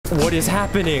What is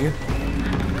happening?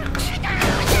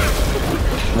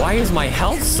 Why is my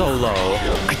health so low?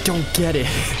 I don't get it.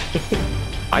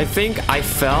 I think I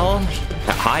fell.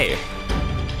 Hi.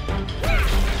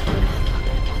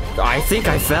 I think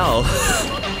I fell.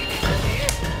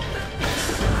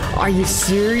 Are you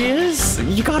serious?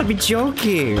 You gotta be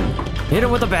joking. Hit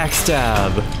him with a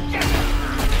backstab.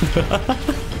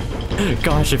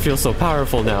 Gosh, it feels so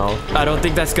powerful now. I don't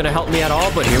think that's gonna help me at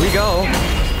all, but here we go.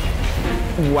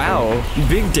 Wow,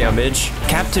 big damage.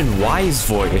 Captain Y's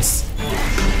voice.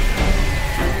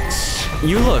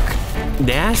 You look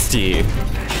nasty.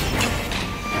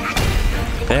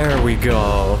 There we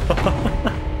go.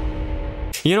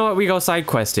 You know what? We go side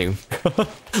questing.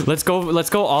 Let's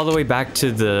go all the way back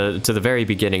to the very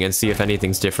beginning and see if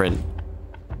anything's different.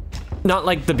 Not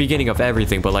like the beginning of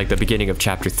everything, but like the beginning of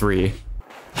chapter 3.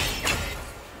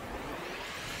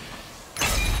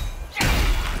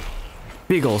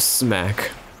 Big ol'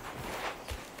 smack.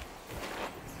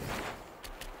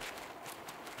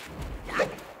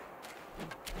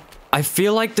 I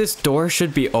feel like this door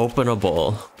should be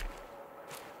openable.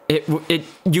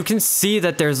 You can see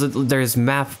that there's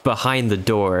map behind the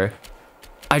door.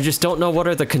 I just don't know what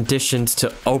are the conditions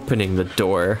to opening the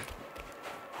door.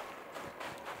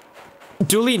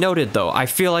 Duly noted though, I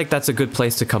feel like that's a good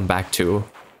place to come back to.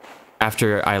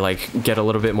 After I like get a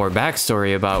little bit more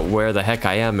backstory about where the heck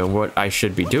I am and what I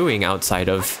should be doing outside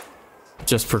of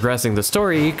just progressing the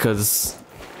story, because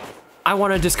I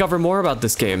want to discover more about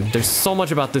this game. There's so much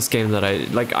about this game that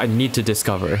I need to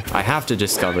discover. I have to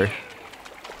discover.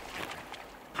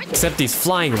 Except these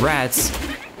flying rats.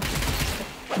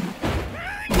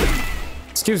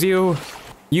 Excuse you.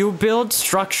 You build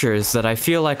structures that I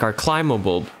feel like are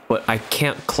climbable, but I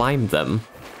can't climb them.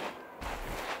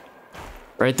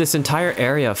 Right, this entire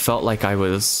area felt like I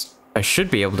should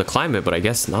be able to climb it, but I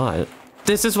guess not.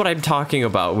 This is what I'm talking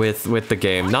about with the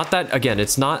game. Not that, again,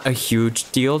 it's not a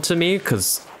huge deal to me,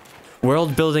 because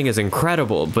world building is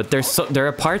incredible, but there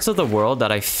are parts of the world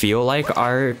that I feel like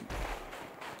are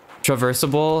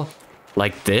traversable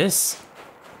like this,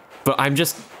 but I'm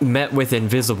just met with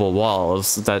invisible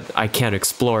walls that I can't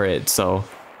explore it, so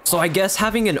I guess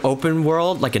having an open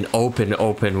world, like an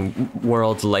open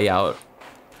world layout,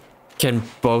 can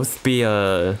both be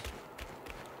a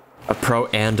pro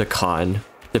and a con,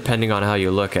 depending on how you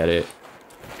look at it.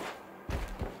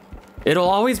 It'll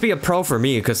always be a pro for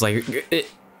me, because like,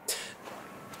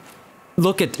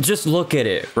 just look at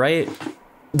it, right?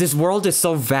 This world is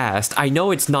so vast. I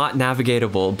know it's not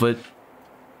navigatable, but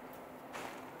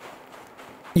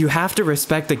you have to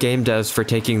respect the game devs for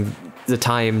taking the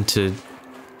time to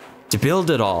build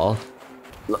it all.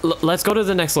 Let's go to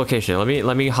the next location.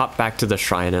 Let me hop back to the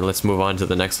shrine and let's move on to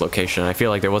the next location. I feel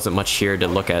like there wasn't much here to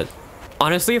look at.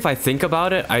 Honestly, if I think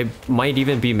about it, I might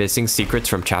even be missing secrets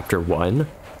from chapter 1.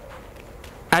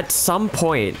 At some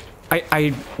point,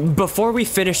 before we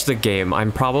finish the game,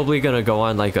 I'm probably gonna go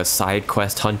on like a side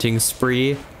quest hunting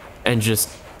spree and just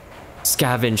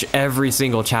scavenge every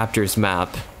single chapter's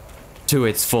map to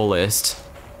its fullest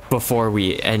before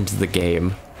we end the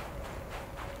game.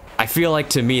 I feel like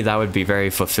to me that would be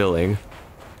very fulfilling.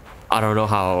 I don't know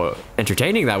how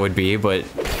entertaining that would be, but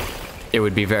it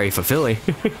would be very fulfilling.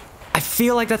 I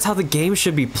feel like that's how the game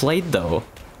should be played though,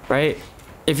 right?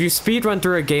 If you speedrun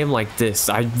through a game like this,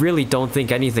 I really don't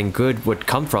think anything good would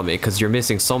come from it because you're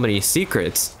missing so many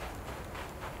secrets.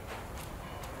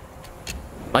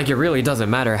 Like, it really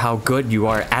doesn't matter how good you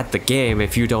are at the game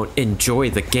if you don't enjoy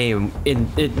the game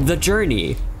in the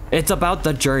journey. It's about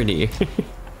the journey.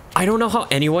 I don't know how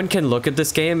anyone can look at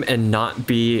this game and not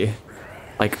be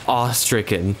like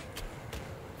awe-stricken.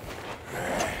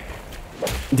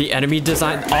 The enemy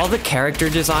design, all the character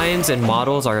designs and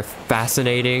models are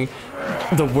fascinating.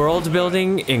 The world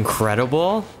building,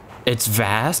 incredible. It's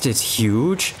vast, it's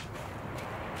huge.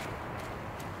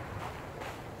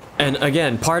 And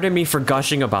again, pardon me for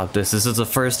gushing about this. This is the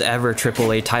first ever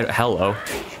AAA title. Hello.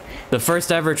 The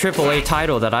first ever AAA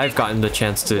title that I've gotten the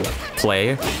chance to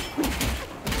play.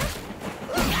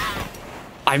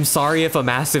 I'm sorry if a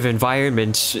massive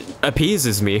environment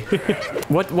appeases me.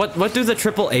 What do the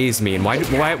AAAs mean?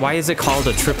 Why is it called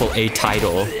a AAA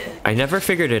title? I never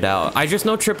figured it out. I just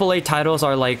know AAA titles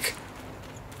are like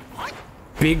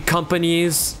big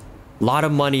companies, lot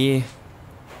of money,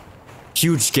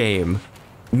 huge game,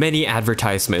 many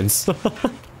advertisements.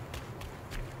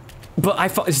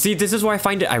 But see, this is where I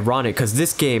find it ironic, because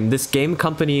this game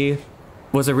company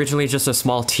was originally just a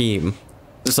small team.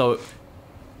 So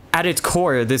at its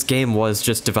core, this game was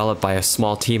just developed by a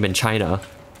small team in China,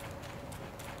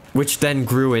 which then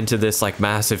grew into this like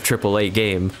massive AAA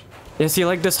game. You see,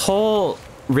 like this whole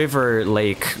river,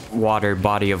 lake, water,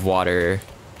 body of water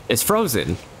is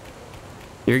frozen.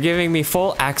 You're giving me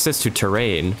full access to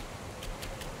terrain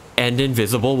and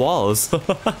invisible walls.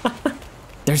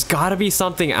 There's gotta be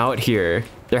something out here.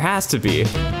 There has to be.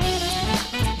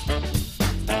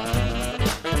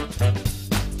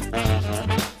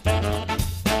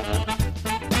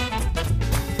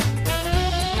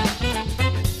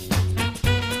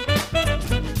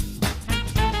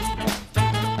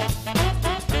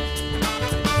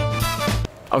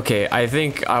 Okay, I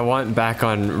think I want back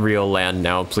on real land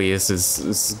now, please.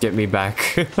 Just get me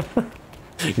back.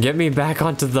 Get me back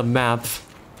onto the map.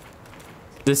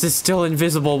 This is still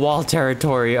invisible wall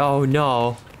territory. Oh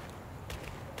no.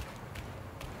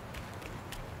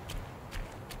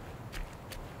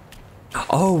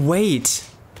 Oh wait.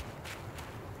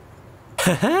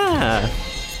 Haha.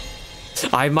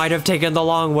 I might have taken the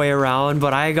long way around,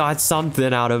 but I got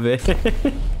something out of it.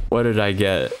 What did I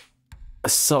get? A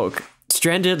soak.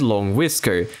 Stranded Long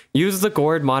Whisker. Use the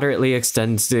gourd moderately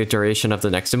extends the duration of the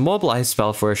next immobilized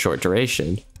spell for a short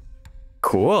duration.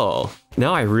 Cool.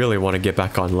 Now I really want to get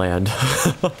back on land.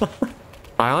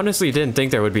 I honestly didn't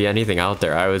think there would be anything out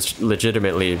there. I was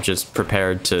legitimately just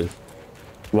prepared to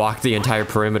walk the entire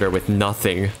perimeter with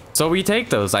nothing. So we take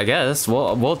those, I guess.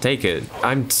 We'll take it.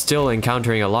 I'm still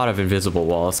encountering a lot of invisible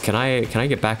walls. Can I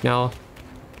get back now?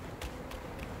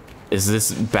 Is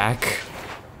this back?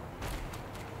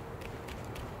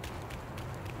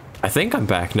 I think I'm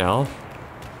back now.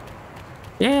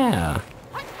 Yeah.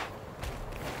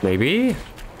 Maybe?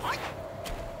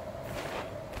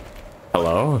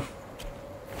 Hello?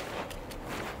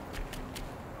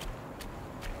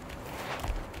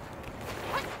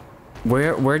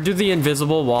 Where do the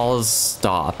invisible walls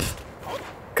stop?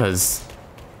 'Cause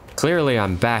clearly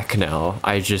I'm back now.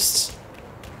 I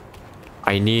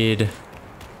need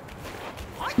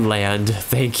land.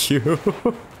 Thank you.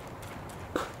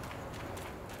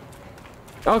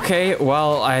 Okay,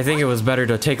 well, I think it was better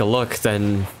to take a look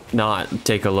than not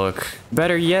take a look.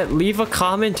 Better yet, leave a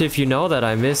comment if you know that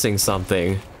I'm missing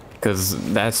something.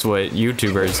 Because that's what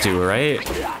YouTubers do, right?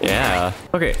 Yeah.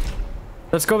 Okay,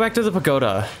 let's go back to the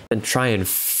pagoda and try and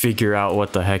figure out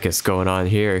what the heck is going on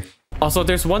here. Also,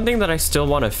 there's one thing that I still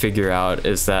want to figure out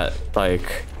is that,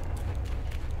 like...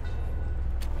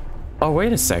 Oh,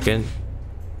 wait a second.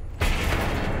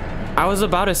 I was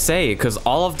about to say, because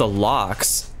all of the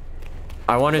locks...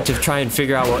 I wanted to try and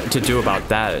figure out what to do about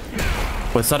that.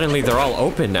 But suddenly they're all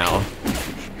open now.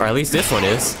 Or at least this one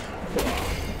is.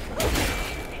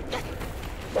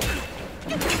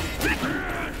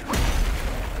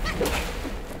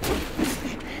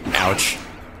 Ouch.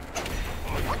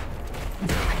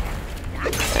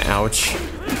 Ouch.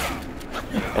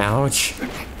 Ouch.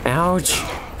 Ouch.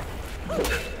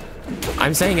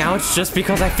 I'm saying ouch just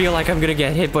because I feel like I'm gonna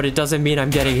get hit, but it doesn't mean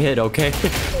I'm getting hit, okay?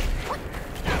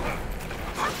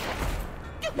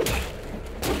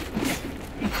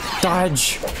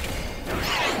 Dodge.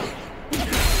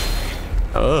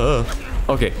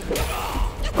 Okay.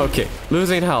 Okay.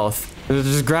 Losing health.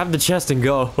 Just grab the chest and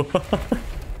go.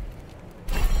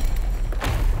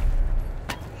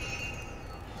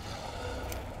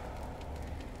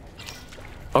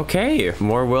 Okay.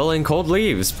 More will and cold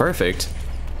leaves. Perfect.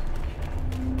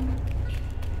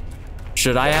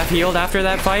 Should I have healed after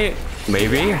that fight?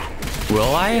 Maybe.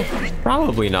 Will I?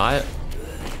 Probably not.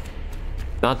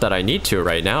 Not that I need to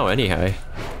right now, anyhow.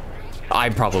 I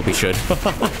probably should.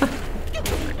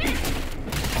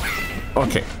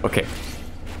 Okay, okay.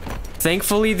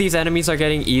 Thankfully, these enemies are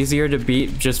getting easier to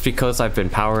beat just because I've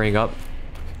been powering up.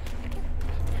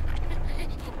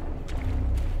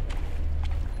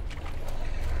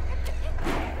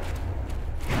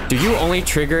 Do you only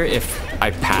trigger if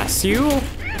I pass you?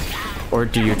 Or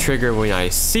do you trigger when I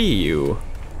see you?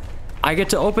 I get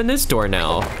to open this door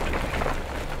now.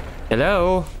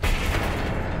 Hello?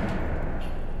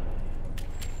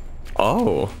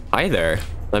 Oh, hi there.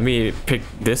 Let me pick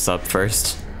this up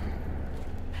first.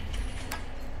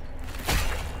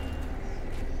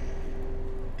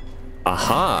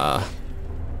 Aha.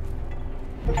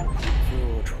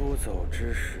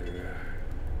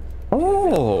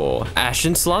 Oh,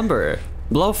 Ashen Slumber.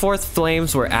 Blow forth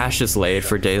flames where ashes laid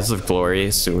for days of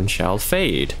glory soon shall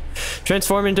fade.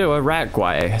 Transform into a rat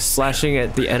guai, slashing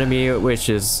at the enemy which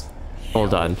is...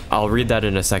 Hold on, I'll read that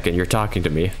in a second. You're talking to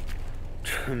me.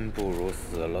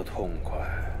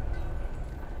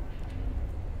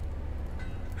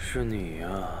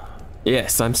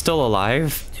 Yes, I'm still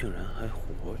alive.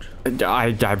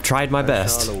 I've tried my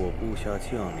best.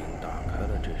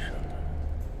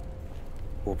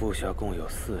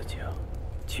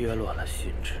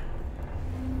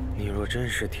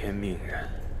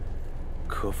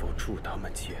 可否助他们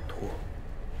解脱？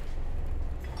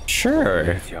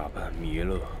 Sure. 假扮弥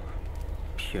勒，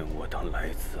骗我当来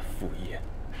自赴宴。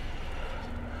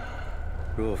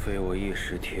若非我一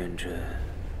时天真，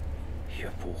也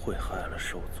不会害了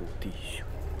手足弟兄。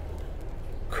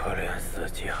可怜死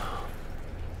家，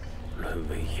沦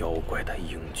为妖怪的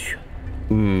鹰犬。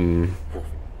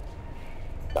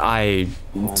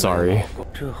Sorry.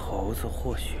 这猴子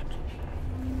或许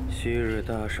昔日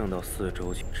大圣到4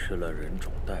周前吃了人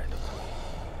种带的苦。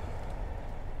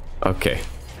 Okay.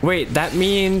 Wait, that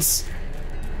means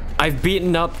I've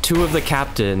beaten up 2 of the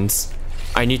captains.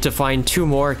 I need to find 2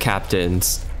 more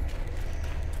captains.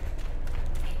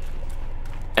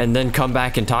 And then come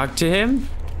back and talk to him?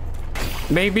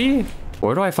 Maybe?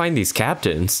 Where do I find these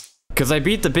captains? Because I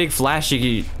beat the big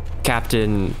flashy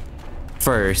captain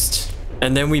first.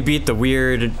 And then we beat the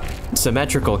weird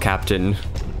symmetrical captain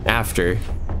after.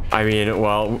 I mean,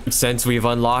 well, since we've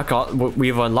unlocked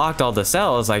all the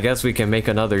cells, I guess we can make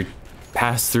another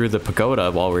pass through the pagoda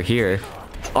while we're here.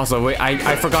 Also, wait,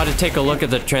 I forgot to take a look at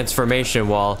the transformation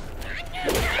while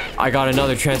I got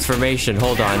another transformation.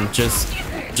 Hold on,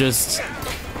 just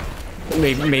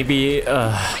maybe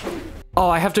oh,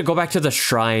 I have to go back to the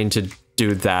shrine to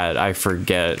do that. I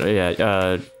forget.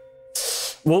 Yeah,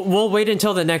 we'll wait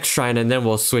until the next shrine and then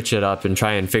we'll switch it up and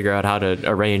try and figure out how to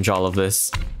arrange all of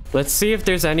this. Let's see if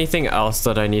there's anything else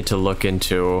that I need to look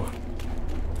into.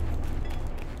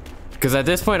 Because at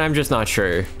this point, I'm just not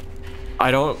sure.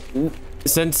 I don't...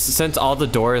 Since all the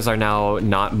doors are now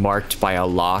not marked by a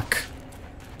lock,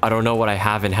 I don't know what I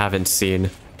have and haven't seen.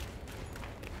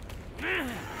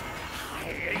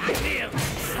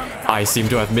 I seem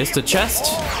to have missed a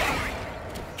chest.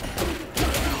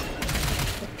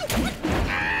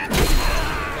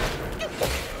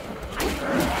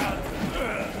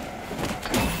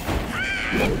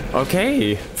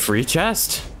 Okay, free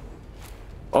chest.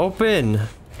 Open.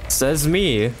 Says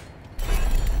me.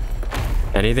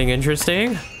 Anything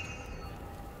interesting?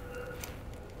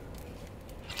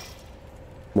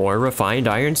 More refined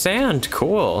iron sand.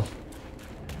 Cool.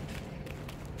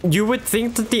 You would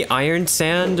think that the iron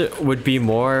sand would be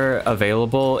more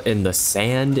available in the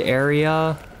sand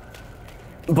area.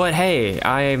 But hey,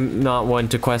 I'm not one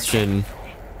to question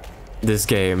this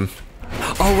game.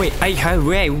 Oh wait,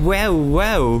 wait,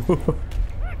 whoa.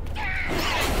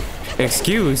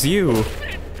 Excuse you.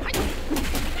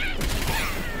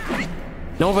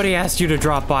 Nobody asked you to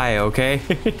drop by, okay?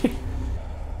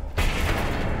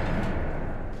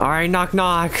 All right, knock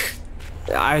knock.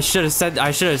 I should have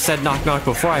said knock knock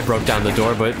before I broke down the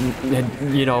door, but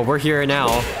you know, we're here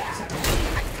now.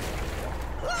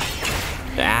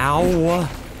 Ow.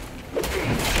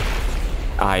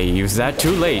 I used that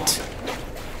too late.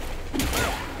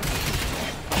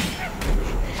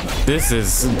 This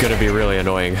is gonna be really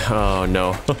annoying. Oh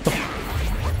no.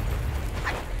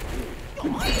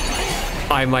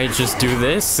 I might just do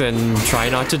this and try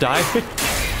not to die.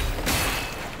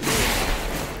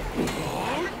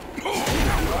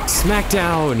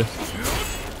 Smackdown.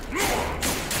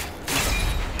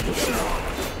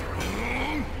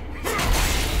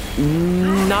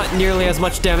 Not nearly as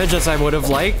much damage as I would have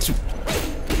liked.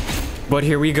 But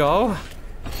here we go.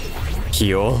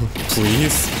 Heal,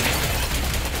 please.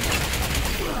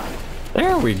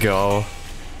 There we go.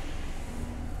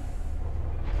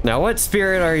 Now what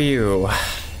spirit are you?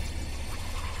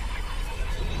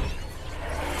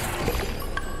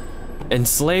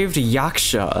 Enslaved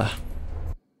Yaksha.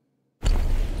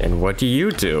 And what do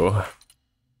you do?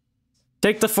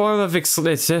 Take the form of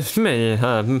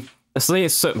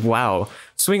wow.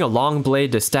 Swing a long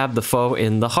blade to stab the foe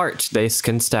in the heart. This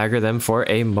can stagger them for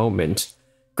a moment.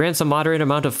 Grants a moderate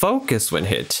amount of focus when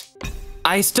hit.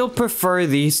 I still prefer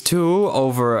these two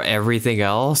over everything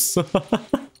else.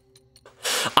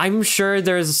 I'm sure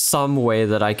there's some way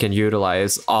that I can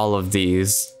utilize all of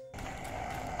these.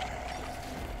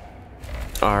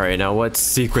 Alright, now what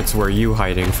secrets were you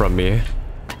hiding from me?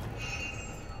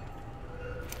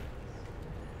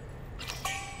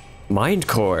 Mind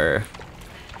core.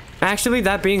 Actually,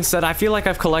 that being said, I feel like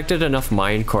I've collected enough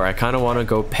mind core. I kind of want to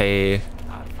go pay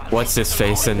what's his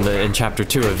face in chapter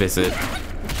 2 a visit.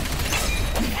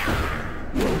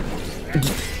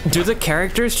 Do the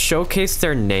characters showcase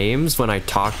their names when I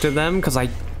talk to them? Because I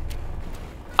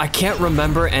can't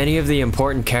remember any of the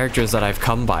important characters that I've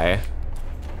come by.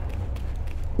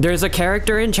 There's a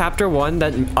character in chapter 1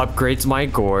 that upgrades my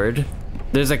gourd.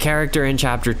 There's a character in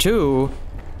chapter 2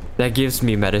 that gives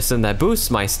me medicine that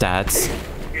boosts my stats.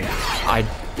 I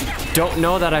don't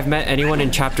know that I've met anyone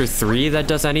in chapter 3 that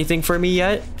does anything for me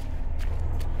yet.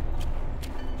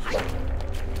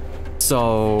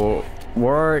 So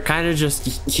we're kind of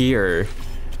just here.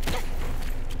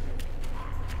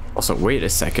 Also, wait a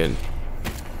second.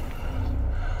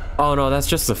 Oh no, that's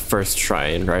just the first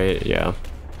shrine, right? Yeah.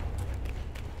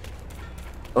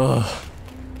 Ugh.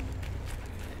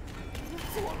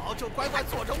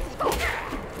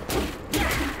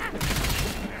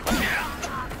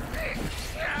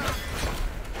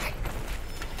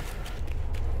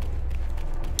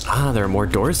 Ah, there are more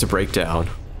doors to break down.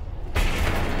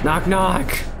 Knock,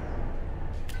 knock.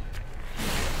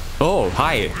 Oh,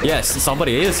 hi. Yes,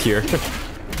 somebody is here.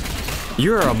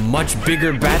 You're a much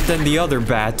bigger bat than the other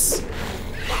bats.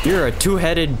 You're a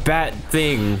two-headed bat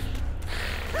thing.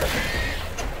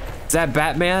 Is that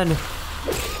Batman?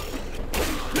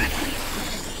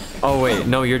 Oh wait,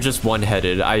 no, you're just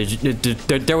one-headed.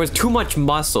 There was too much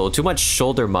muscle, too much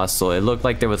shoulder muscle. It looked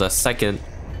like there was a second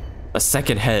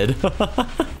head.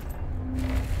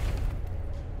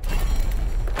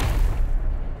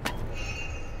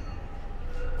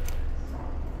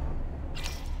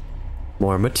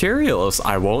 More materials.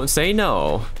 I won't say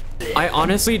no. I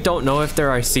honestly don't know if there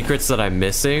are secrets that I'm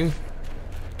missing.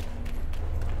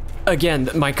 Again,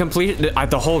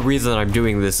 the whole reason I'm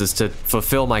doing this is to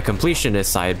fulfill my completionist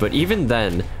side, but even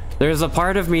then, there's a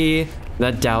part of me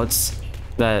that doubts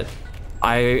that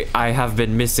I have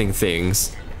been missing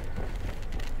things.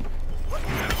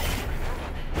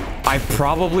 I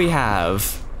probably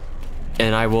have,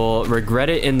 and I will regret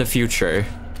it in the future.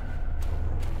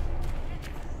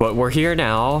 But we're here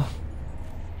now,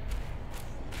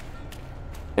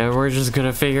 and we're just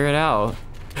gonna figure it out.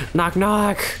 Knock,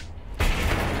 knock.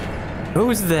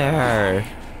 Who's there?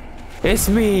 It's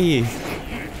me.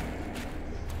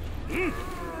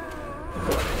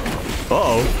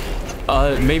 Uh-oh.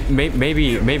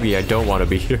 Maybe I don't want to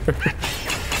be here.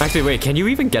 Actually, wait, can you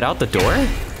even get out the door?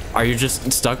 Are you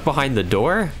just stuck behind the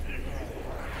door?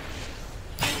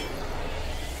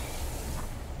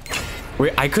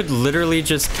 Wait, I could literally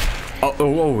just...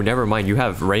 Oh, never mind. You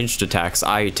have ranged attacks.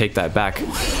 I take that back.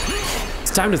 It's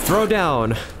time to throw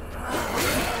down.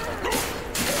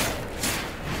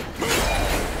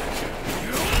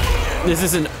 This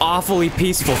is an awfully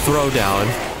peaceful throwdown.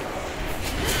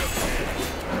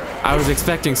 I was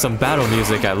expecting some battle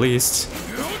music at least.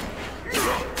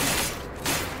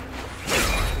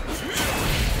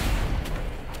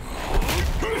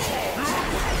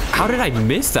 How did I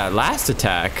miss that last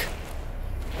attack?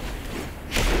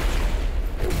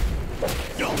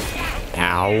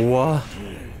 Ow.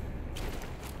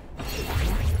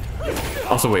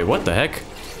 Also, wait, what the heck?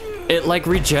 It like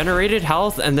regenerated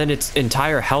health and then its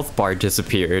entire health bar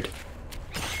disappeared.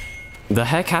 The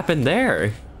heck happened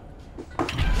there?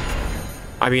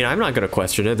 I mean, I'm not gonna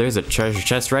question it. There's a treasure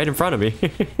chest right in front of me.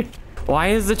 Why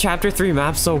is the chapter 3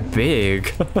 map so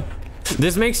big?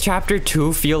 This makes chapter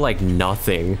 2 feel like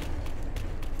nothing.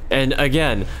 And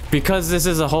again, because this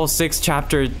is a whole 6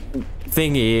 chapter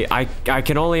thingy, I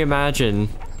can only imagine.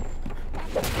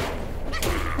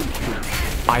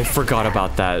 I forgot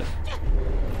about that.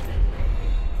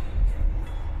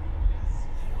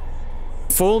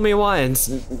 Fool me once,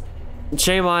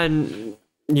 shame on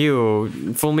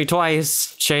you. Fool me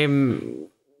twice, shame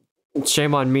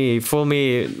on me. Fool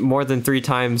me more than 3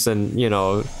 times and, you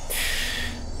know.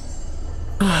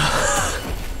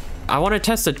 I want to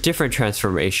test a different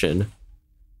transformation.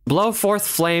 Blow forth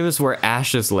flames where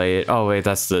ashes lay. Oh wait,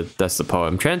 that's the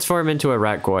poem. Transform into a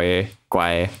rat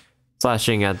guai,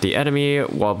 slashing at the enemy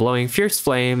while blowing fierce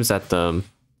flames at them.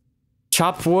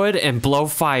 Chop wood and blow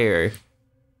fire.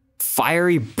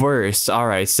 Fiery burst.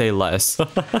 Alright, say less.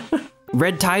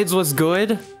 Red Tides was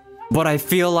good, but I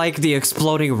feel like the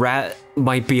exploding rat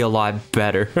might be a lot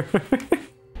better.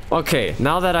 Okay,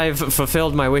 now that I've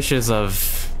fulfilled my wishes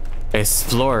of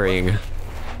exploring,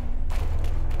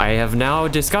 I have now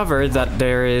discovered that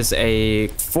there is a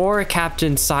 4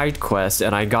 captain side quest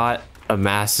and I got a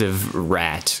massive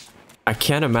rat. I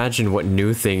can't imagine what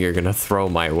new thing you're gonna throw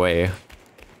my way.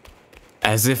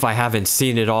 As if I haven't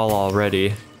seen it all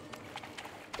already.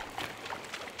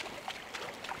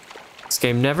 This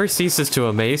game never ceases to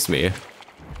amaze me.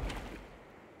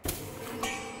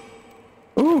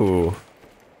 Ooh.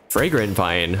 Fragrant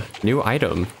vine. New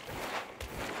item.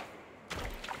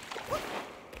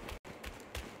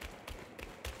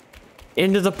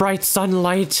 Into the bright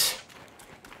sunlight.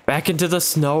 Back into the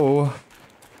snow.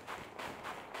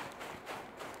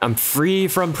 I'm free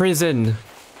from prison.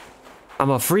 I'm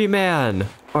a free man.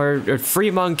 Or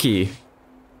free monkey.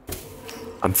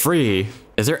 I'm free.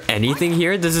 Is there anything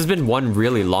here? This has been one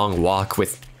really long walk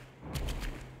with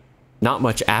not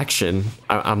much action.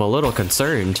 I'm a little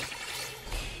concerned.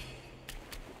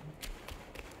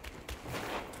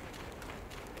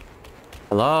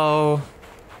 Hello?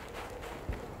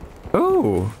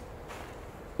 Ooh.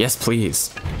 Yes,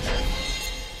 please.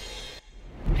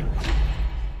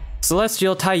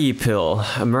 Celestial Taiyi Pill,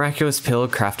 a miraculous pill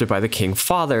crafted by the King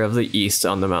Father of the East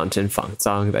on the mountain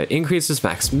Fangzang that increases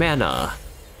max mana.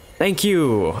 Thank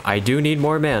you! I do need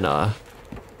more mana.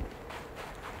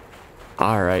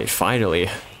 Alright, finally.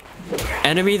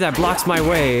 Enemy that blocks my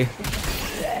way.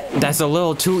 That's a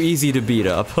little too easy to beat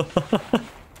up.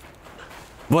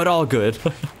 But all good.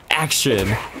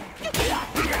 Action.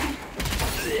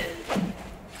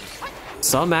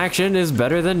 Some action is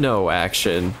better than no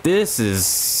action. This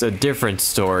is a different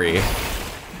story.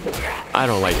 I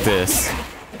don't like this.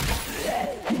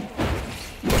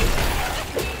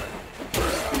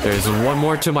 There's one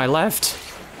more to my left.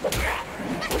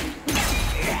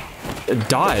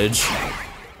 Dodge.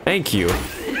 Thank you.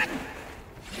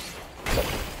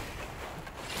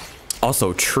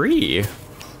 Also, tree.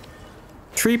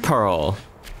 Tree pearl.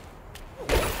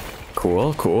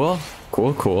 Cool, cool.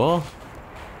 Cool, cool.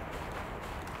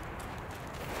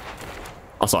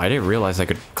 Also, I didn't realize I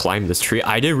could climb this tree.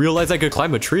 I didn't realize I could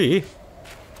climb a tree.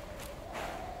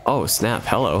 Oh, snap.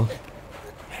 Hello.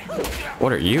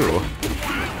 What are you?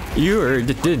 You're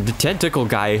the tentacle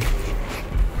guy.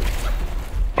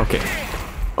 Okay.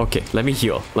 Okay, let me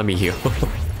heal. Let me heal.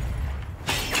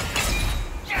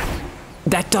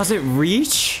 That doesn't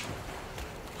reach?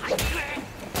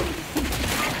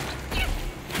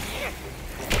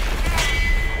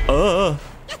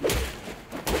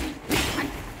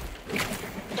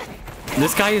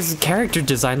 This guy's character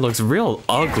design looks real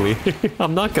ugly.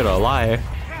 I'm not gonna lie.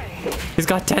 He's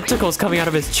got tentacles coming out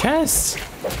of his chest.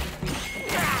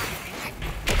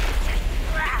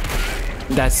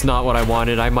 That's not what I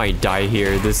wanted. I might die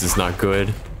here. This is not good.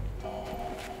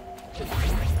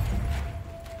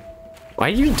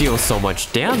 Why do you deal so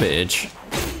much damage?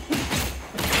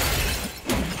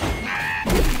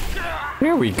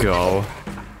 Here we go.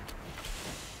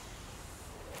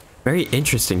 Very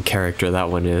interesting character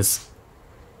that one is.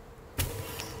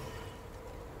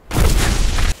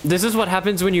 This is what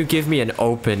happens when you give me an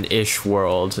open-ish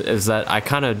world, is that I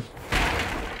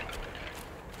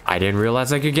didn't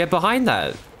realize I could get behind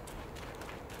that.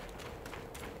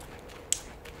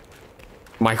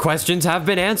 My questions have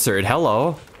been answered.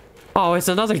 Hello. Oh, it's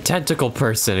another tentacle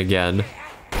person again.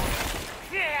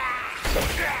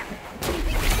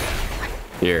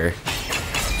 Here.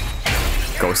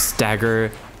 Go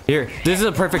stagger. Here, this is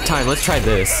a perfect time. Let's try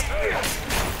this.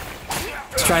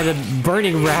 Let's try the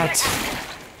burning rat.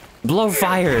 Blow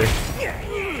fire.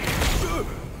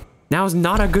 Now is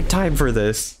not a good time for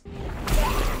this.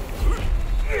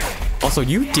 Also,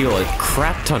 you deal a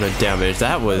crap ton of damage.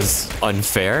 That was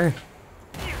unfair.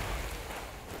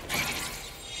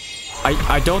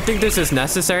 I don't think this is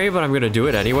necessary, but I'm gonna do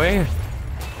it anyway.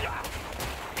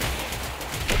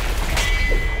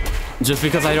 Just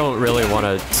because I don't really want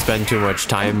to spend too much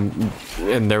time,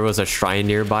 and there was a shrine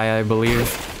nearby, I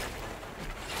believe.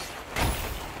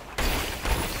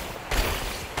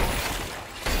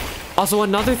 Also,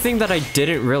 another thing that I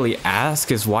didn't really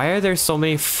ask is why are there so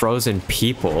many frozen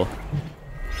people?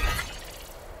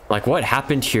 Like, what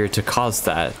happened here to cause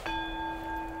that?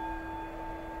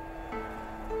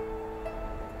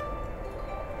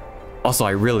 Also,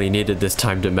 I really needed this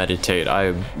time to meditate.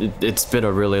 It's been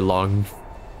a really long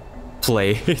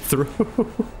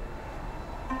playthrough.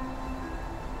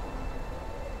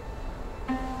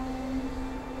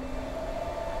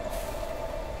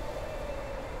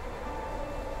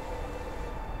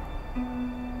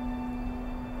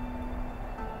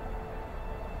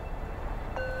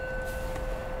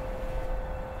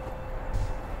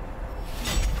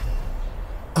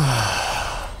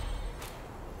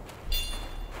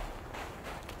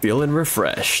 Feeling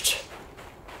refreshed.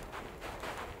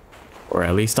 Or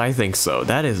at least I think so.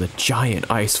 That is a giant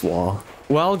ice wall.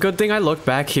 Well, good thing I looked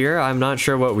back here. I'm not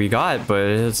sure what we got, but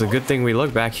it's a good thing we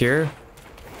looked back here.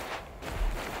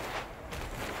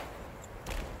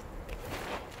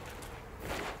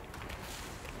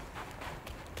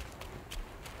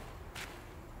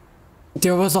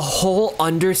 There was a whole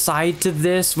underside to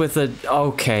this with a...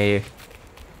 Okay.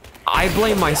 I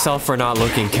blame myself for not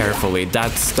looking carefully.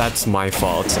 That's my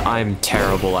fault. I'm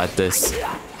terrible at this.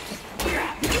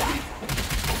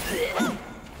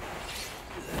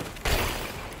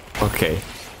 Okay.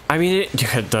 I mean,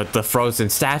 the frozen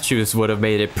statues would have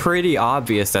made it pretty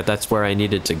obvious that that's where I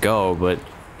needed to go, but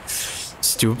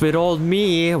stupid old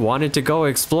me wanted to go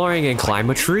exploring and climb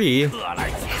a tree.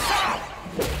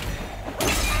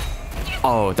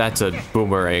 Oh, that's a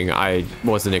boomerang. I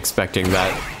wasn't expecting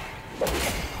that.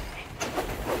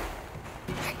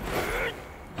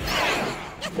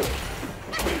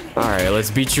 Alright, let's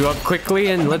beat you up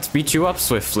quickly and let's beat you up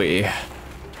swiftly.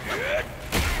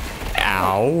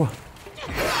 Ow.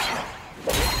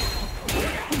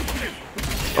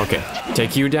 Okay,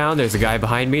 take you down. There's a guy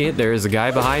behind me. There's a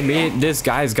guy behind me. This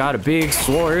guy's got a big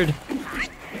sword.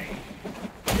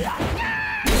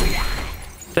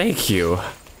 Thank you.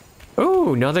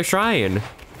 Ooh, another shrine.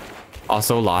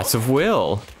 Also lots of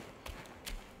will.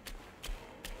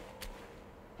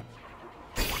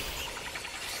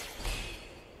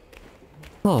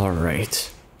 All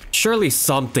right. Surely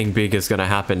something big is gonna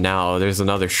happen now. There's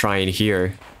another shrine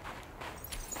here.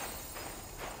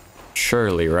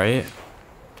 Surely, right?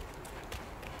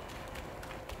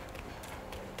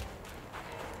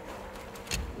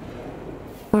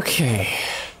 Okay.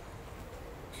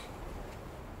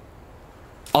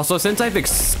 Also, since I've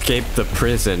escaped the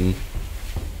prison,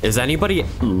 is anybody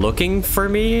looking for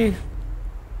me?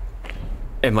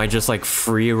 Am I just like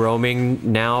free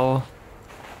roaming now?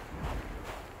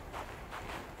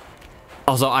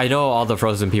 Also, I know all the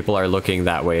frozen people are looking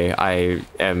that way. I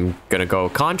am gonna go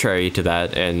contrary to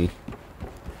that, and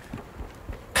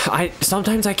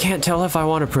sometimes I can't tell if I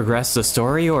want to progress the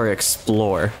story or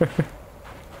explore.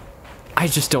 I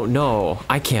just don't know.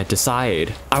 I can't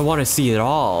decide. I want to see it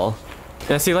all.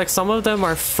 And see, like, some of them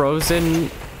are frozen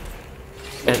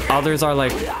and others are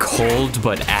like cold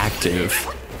but active.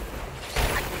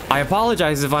 I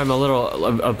apologize if I'm a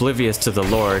little oblivious to the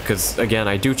lore, because again,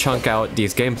 I do chunk out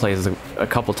these gameplays a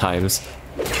couple times,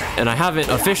 and I haven't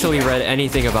officially read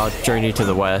anything about Journey to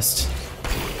the West.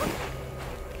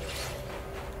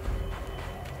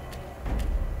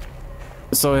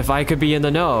 So if I could be in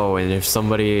the know, and if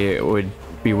somebody would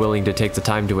be willing to take the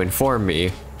time to inform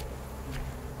me,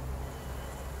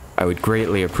 I would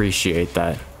greatly appreciate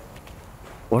that.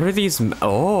 What are these?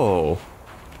 Oh,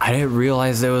 I didn't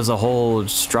realize there was a whole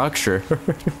structure.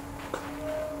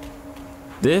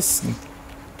 This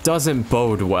doesn't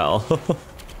bode well.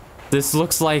 This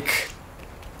looks like...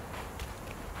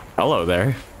 Hello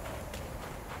there.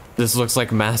 This looks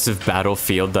like massive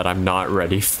battlefield that I'm not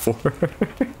ready for.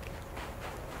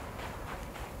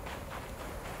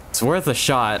 It's worth a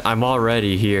shot. I'm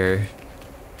already here.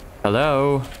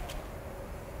 Hello?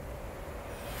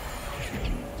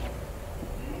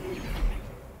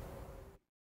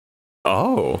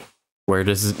 Oh, where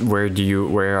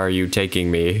are you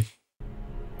taking me?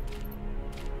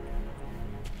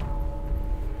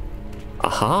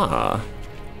 Aha.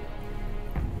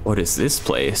 What is this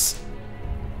place?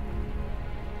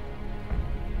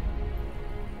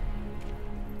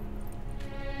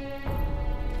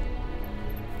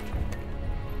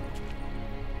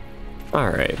 All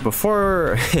right,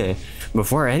 before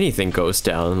anything goes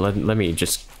down, let me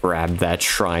just grab that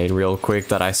shrine real quick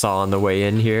that I saw on the way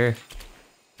in here.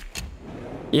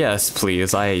 Yes,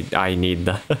 please. I need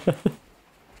that.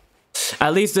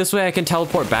 At least this way I can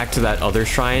teleport back to that other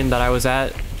shrine that I was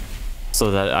at,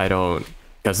 so that I don't,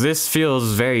 because this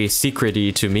feels very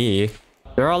secret-y to me.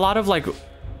 There are a lot of like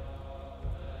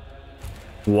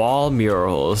wall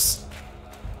murals,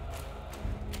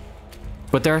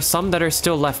 but there are some that are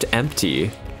still left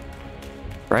empty,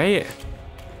 right?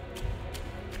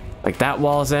 Like that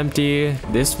wall's empty,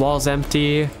 this wall's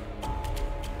empty.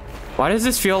 Why does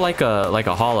this feel like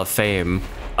a hall of fame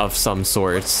of some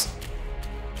sorts?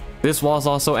 This wall's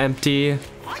also empty.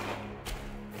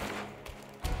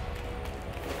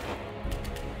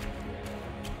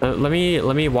 Let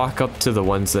me walk up to the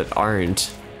ones that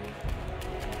aren't.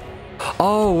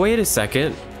 Oh, wait a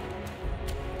second.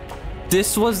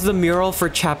 This was the mural for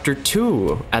chapter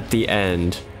 2 at the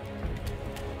end.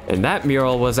 And that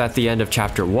mural was at the end of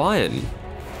chapter 1.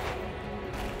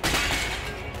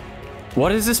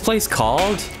 What is this place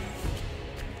called?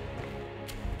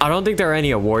 I don't think there are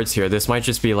any awards here. This might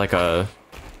just be like a...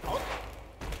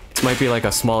 This might be like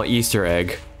a small Easter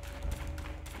egg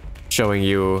showing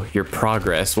you your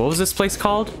progress. What was this place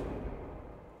called?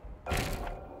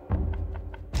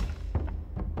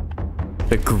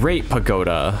 The Great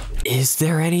Pagoda. Is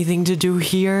there anything to do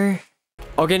here?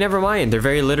 Okay, never mind. There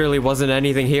very literally wasn't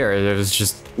anything here. There was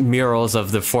just murals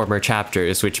of the former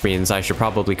chapters, which means I should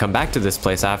probably come back to this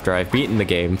place after I've beaten the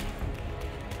game.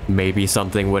 Maybe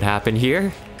something would happen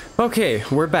here? Okay,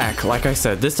 we're back. Like I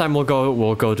said, this time we'll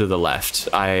go to the left.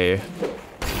 I'm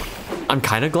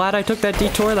kind of glad I took that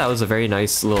detour. That was a very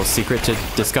nice little secret to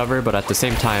discover, but at the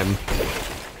same time,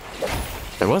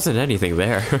 there wasn't anything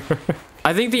there.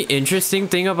 I think the interesting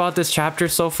thing about this chapter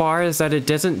so far is that it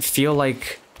doesn't feel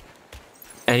like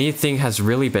anything has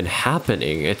really been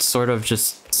happening. It's sort of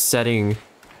just setting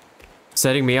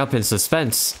me up in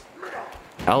suspense.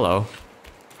 Hello.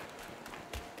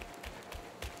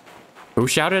 Who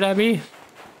shouted at me?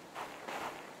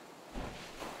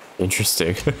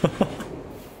 Interesting.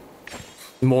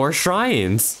 More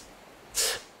shrines.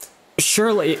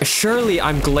 Surely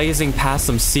I'm glazing past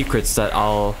some secrets that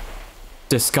I'll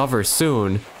discover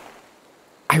soon.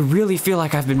 I really feel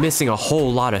like I've been missing a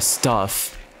whole lot of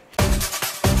stuff.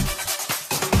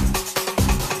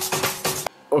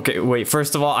 Okay, wait,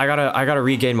 first of all, I gotta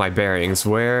regain my bearings.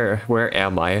 Where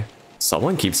am I?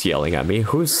 Someone keeps yelling at me.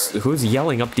 Who's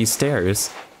yelling up these stairs?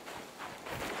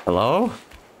 Hello?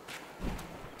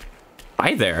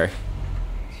 Hi there.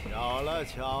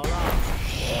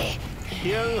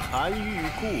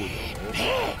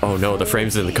 Oh no, the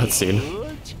frame's in the cutscene.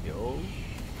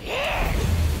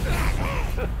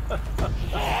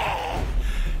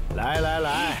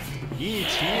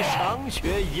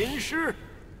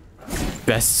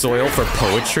 Best soil for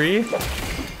poetry?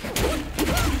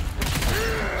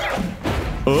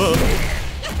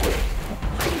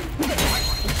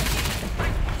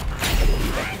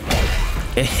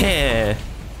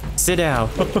 Sit down.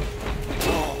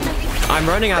 I'm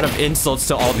running out of insults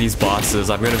to all these bosses,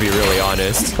 I'm gonna be really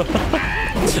honest.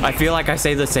 I feel like I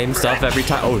say the same stuff every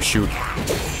time. Oh shoot.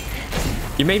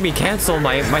 You made me cancel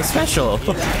my special.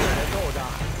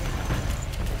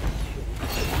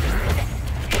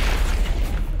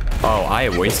 Oh, I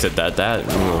wasted that.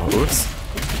 Oops.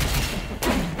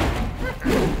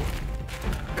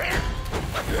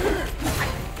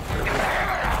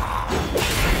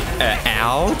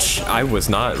 Ouch! I was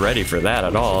not ready for that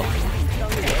at all.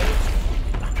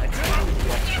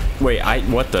 Wait, I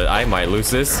might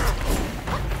lose this.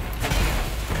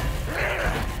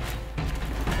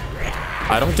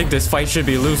 I don't think this fight should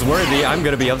be lose-worthy. I'm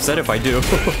gonna be upset if I do.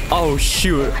 Oh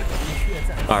shoot.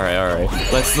 Alright.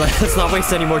 Let's not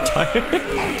waste any more time.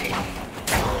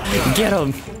 Get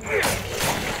him!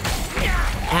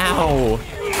 Ow!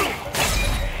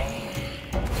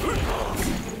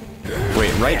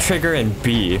 Wait, right trigger and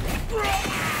B.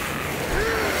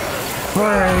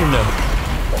 Burn!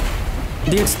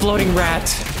 The exploding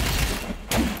rat!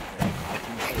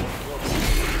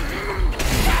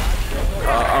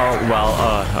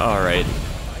 Alright.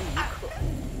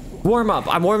 Warm up.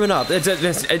 I'm warming up.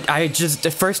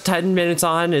 The first 10 minutes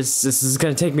on this is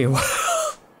gonna take me a while.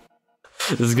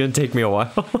 This is gonna take me a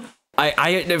while.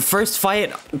 The first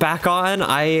fight back on,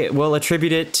 I will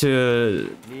attribute it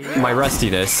to my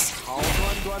rustiness.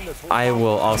 I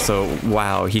will also,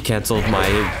 wow, he canceled my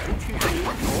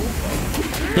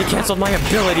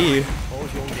ability.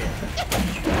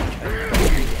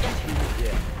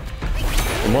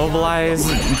 Mobilize,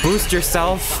 boost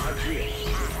yourself.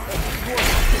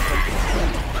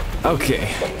 Okay.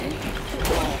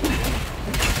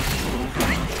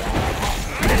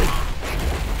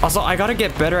 Also, I gotta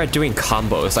get better at doing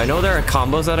combos. I know there are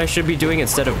combos that I should be doing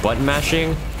instead of button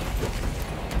mashing.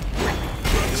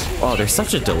 Oh, there's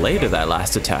such a delay to that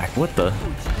last attack. What the?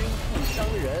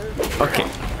 Okay.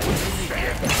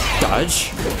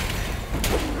 Dodge.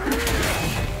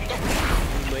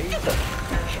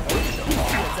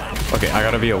 Okay, I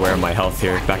gotta be aware of my health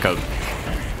here. Back up.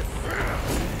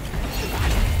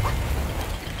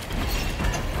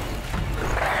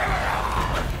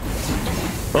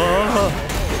 Oh,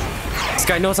 this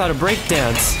guy knows how to break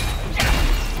dance.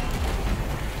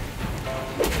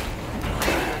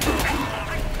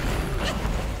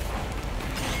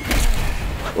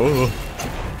 Oh.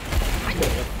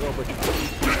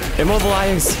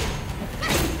 Immobilize.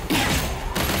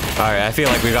 Alright, I feel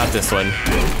like we got this one.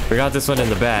 We got this one in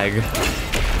the bag.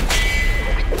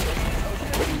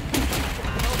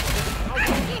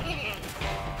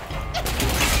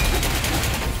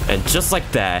 And just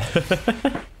like that.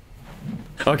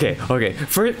 Okay.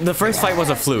 The first fight was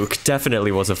a fluke.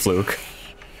 Definitely was a fluke.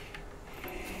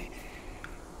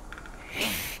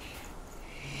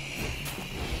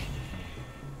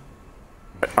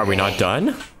 Are we not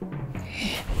done?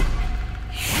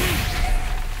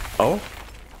 Oh?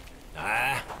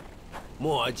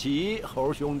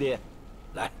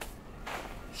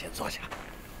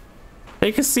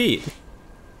 Take a seat.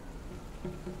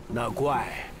 那怪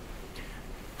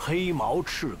黑毛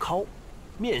赤尻，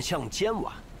面相尖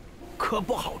婉，可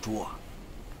不好捉。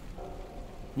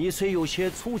你虽有些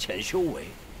粗浅修为，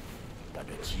但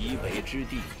这极北之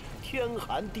地，天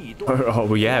寒地冻。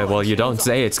Oh yeah, well you don't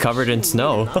say. It's covered in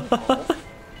snow.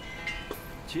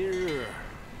 今日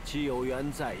既有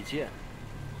缘再见，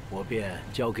我便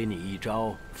教给你一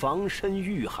招防身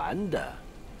御寒的。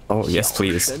Oh yes,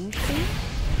 please.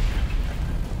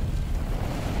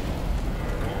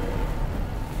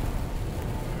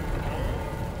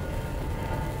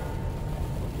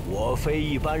 我非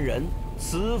一般人，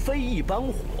此非一般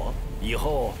火。以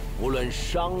后无论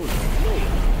伤了、累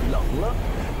了、冷了，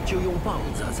就用棒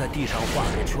子在地上画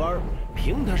个圈儿，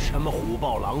凭他什么虎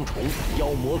豹狼虫、妖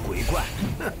魔鬼怪，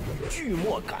哼，拒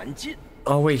莫敢进。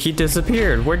 Oh wait, he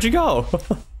disappeared. Where'd you go?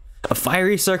 A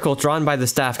fiery circle drawn by the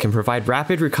staff can provide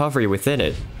rapid recovery within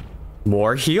it.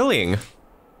 More healing.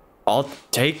 I'll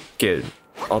take it.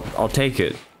 I'll take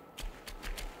it.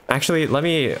 Actually,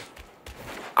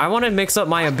 I want to mix up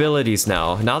my abilities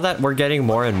now. Now that we're getting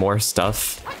more and more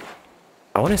stuff,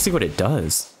 I want to see what it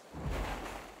does.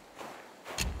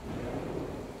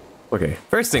 Okay,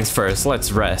 first things first,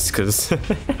 let's rest, because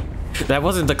that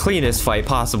wasn't the cleanest fight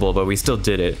possible, but we still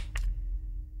did it.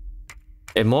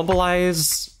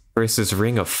 Immobilize versus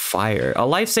Ring of Fire. A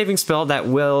life-saving spell that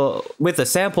will, with a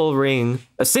simple ring,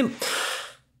 a simple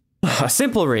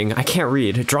ring, I can't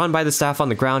read, drawn by the staff on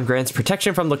the ground, grants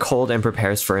protection from the cold and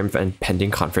prepares for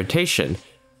impending confrontation.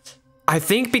 I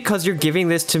think because you're giving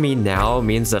this to me now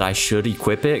means that I should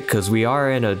equip it, because we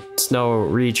are in a snow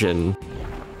region.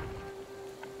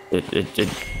 It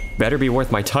better be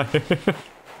worth my time.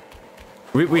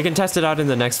 we can test it out in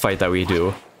the next fight that we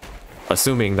do.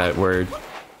 Assuming that we're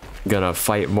gonna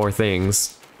fight more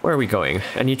things. Where are we going?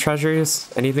 Any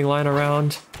treasures? Anything lying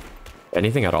around?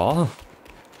 Anything at all?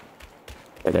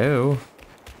 Hello?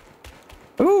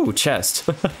 Ooh, chest.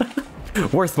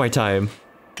 Worth my time.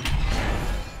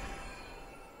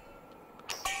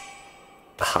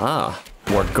 Aha.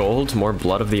 More gold, more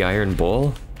blood of the Iron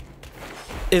Bull.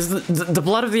 Is the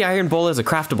blood of the Iron Bull is a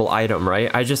craftable item,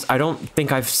 right? I don't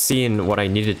think I've seen what I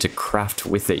needed to craft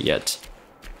with it yet.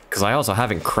 Because I also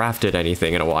haven't crafted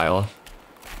anything in a while.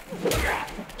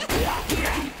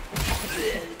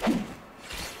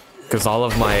 Because all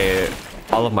of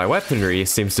my weaponry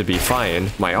seems to be fine.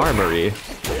 My armory,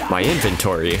 my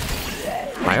inventory,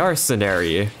 my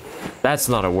arsenary. That's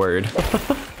not a word.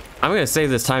 I'm gonna say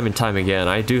this time and time again.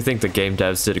 I do think the game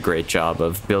devs did a great job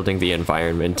of building the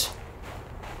environment.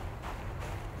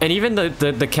 And even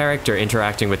the character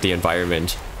interacting with the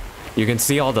environment. You can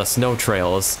see all the snow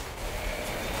trails.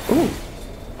 Ooh.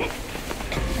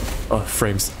 Oh,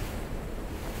 frames.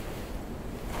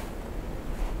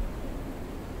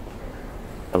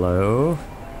 Hello?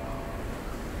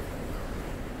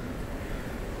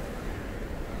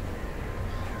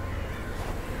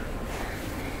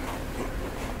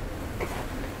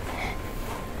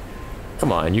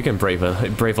 Come on, you can brave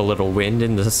a little wind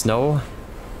in the snow.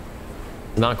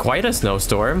 Not quite a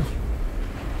snowstorm.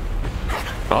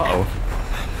 Uh-oh.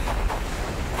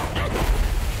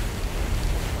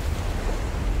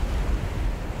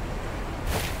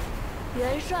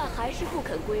 元帅还是不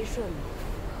肯归顺吗？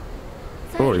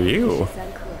 Who are you?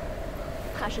 3刻，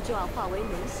怕是就要化为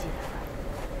脓血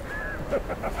了。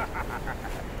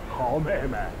好妹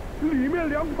妹，里面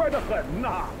凉快得很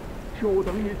呐，就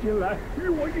等你进来与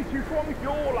我一起双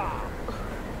修了。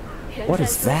What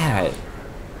is that?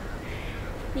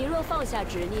 你若放下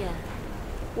执念，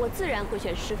我自然会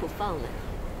劝师傅放了你，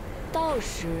到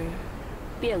时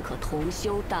便可同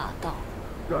修大道。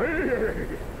哎，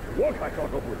我可稍稍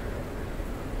不知。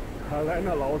看来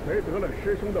那老贼得了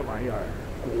师兄的玩意儿，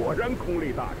果然功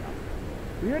力大涨，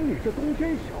连你这东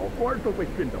天小官都被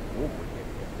训得服服帖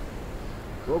帖。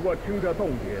不过听这动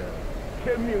静，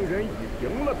天命人已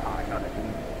平了塔下的凶手。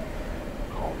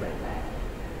好妹妹。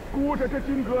 估着这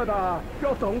金疙瘩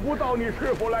要等不到你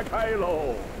师傅来开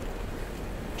喽。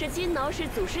这金挠是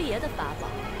祖师爷的法宝，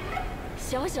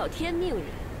小小天命人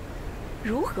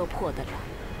如何破得了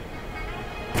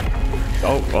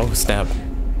？Oh, oh, snap.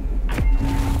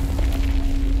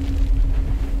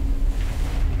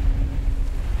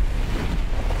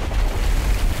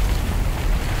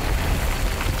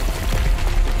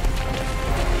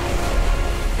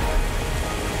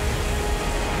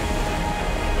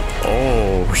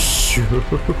 Oh, shoot.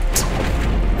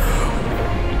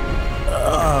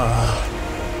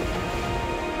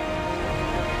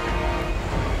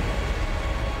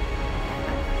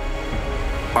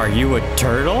 Are you a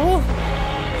turtle?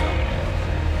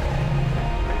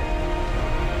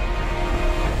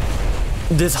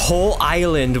 This whole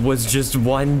island was just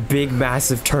one big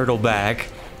massive turtle back.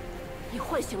 你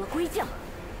唤醒了龟将，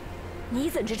你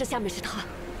怎知这下面是他？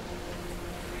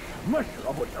什么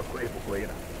舍不得归不归的？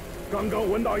 刚刚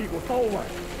闻到一股骚味，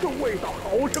这味道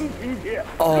好生亲切。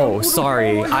Oh,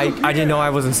 sorry. I didn't know I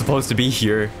wasn't supposed to be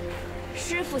here.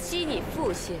 师傅惜你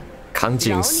父姓，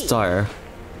 KANG-JIN Star.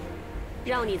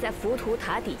 让你在浮屠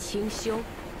塔底清修，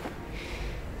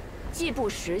既不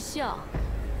识相，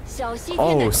小西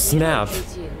天的极乐之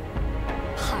境，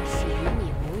怕是与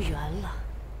你无缘了。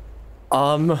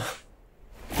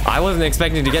I wasn't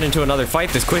expecting to get into another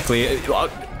fight this quickly.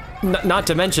 Not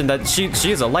to mention that she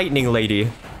is a lightning lady.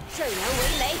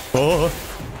 Oh.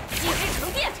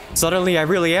 Suddenly I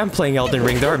really am playing Elden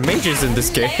Ring. There are mages in this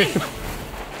game.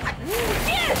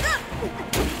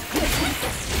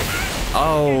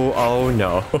 Oh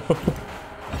no.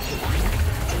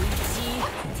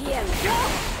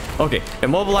 Okay,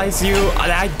 immobilize you.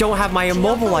 I don't have my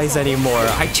immobilize anymore.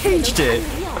 I changed it.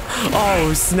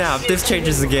 Oh snap, this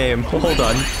changes the game. Hold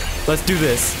on. Let's do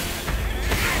this.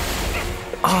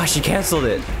 Oh, she canceled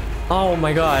it. Oh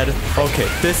my god. Okay,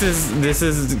 this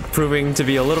is proving to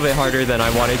be a little bit harder than I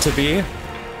want it to be.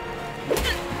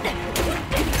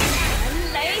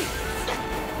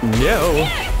 No.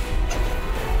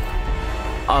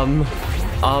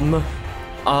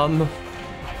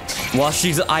 While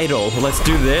she's idle, let's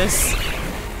do this.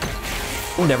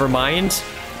 Oh, never mind.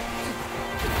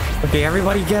 Okay,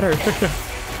 everybody get her.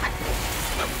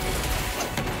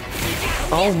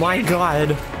 Oh my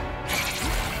god.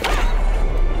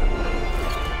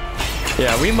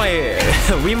 Yeah, we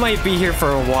might be here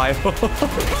for a while.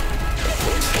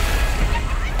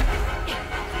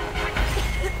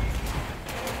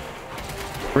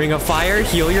 Ring of Fire,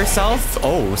 heal yourself.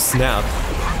 Oh, snap.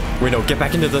 Wait, no, get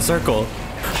back into the circle.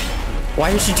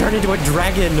 Why is she turned into a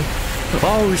dragon?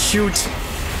 Oh, shoot.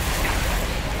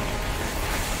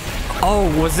 Oh,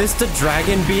 was this the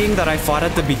dragon being that I fought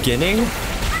at the beginning?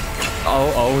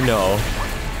 Oh no.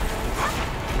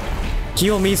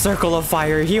 Heal me, Circle of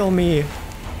Fire, heal me.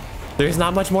 There's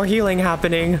not much more healing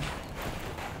happening.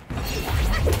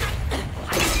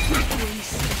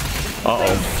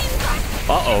 Uh-oh.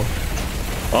 Uh-oh.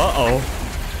 Uh-oh.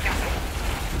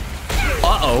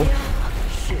 Uh-oh.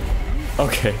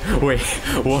 Okay, wait.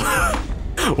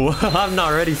 I'm not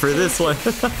ready for this one.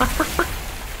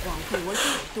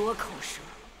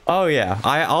 Oh yeah,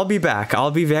 I'll be back.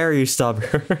 I'll be very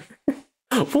stubborn.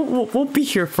 We'll be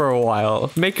here for a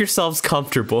while. Make yourselves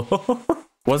comfortable.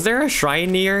 Was there a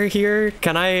shrine near here?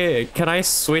 Can I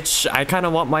switch? I kind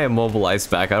of want my immobilize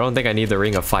back. I don't think I need the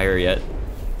Ring of Fire yet.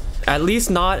 At least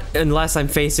not unless I'm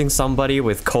facing somebody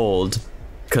with cold.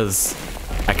 Because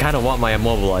I kind of want my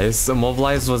immobilize.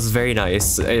 Immobilize was very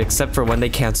nice, except for when they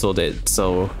canceled it.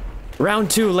 So,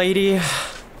 round 2, lady.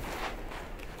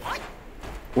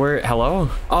 Where? Hello?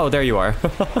 Oh, there you are.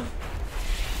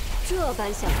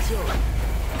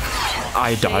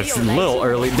 I dodged a little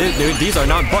early. Dude, these are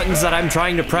not buttons that I'm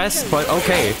trying to press, but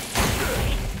okay.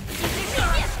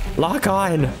 Lock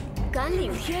on.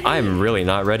 I'm really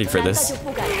not ready for this.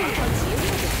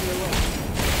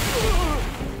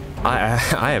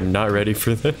 I am not ready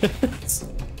for this.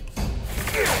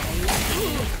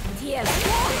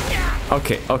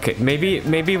 Okay,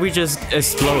 maybe we just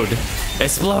explode.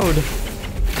 Explode.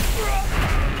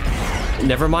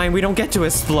 Never mind, we don't get to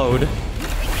explode.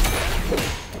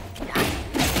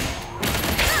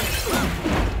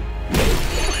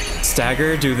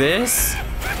 Stagger, do this.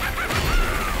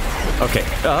 Okay.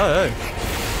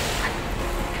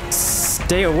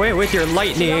 Stay away with your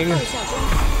lightning.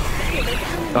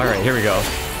 Alright, here we go.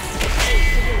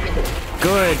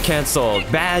 Good, canceled.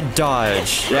 Bad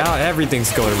dodge. Yeah,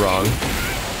 everything's going wrong.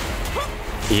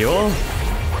 Heal?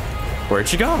 Where'd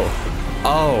she go?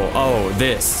 Oh,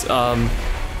 this.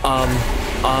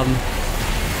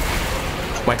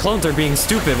 My clones are being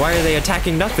stupid. Why are they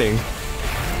attacking nothing?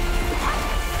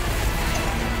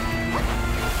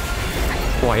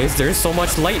 Why is there so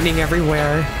much lightning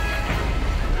everywhere?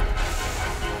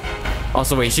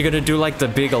 Also, wait, is she gonna do like the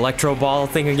big electro ball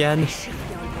thing again?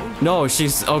 No,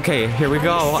 she's okay. Here we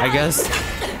go, I guess.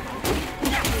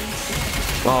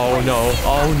 Oh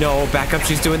no, back up.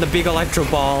 She's doing the big electro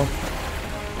ball.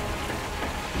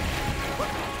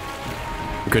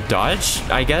 Good dodge,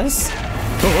 I guess.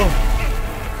 Oh.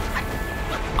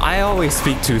 I always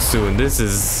speak too soon. This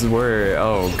is where,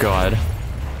 oh god.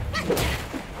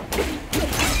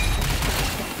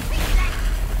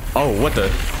 Oh, what the?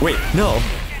 Wait, no.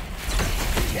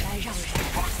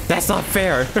 That's not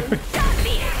fair.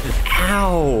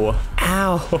 Ow.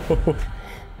 Ow.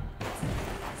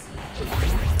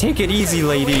 Take it easy,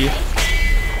 lady.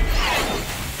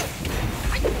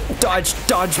 Dodge,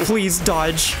 dodge, please,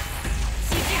 dodge.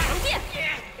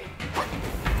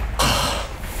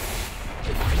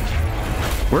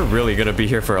 We're really gonna be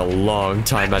here for a long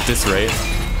time at this rate.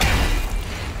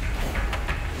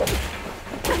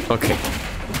 Okay.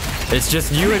 It's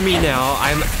just you and me now.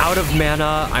 I'm out of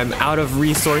mana. I'm out of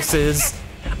resources.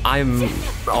 I'm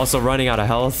also running out of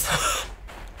health.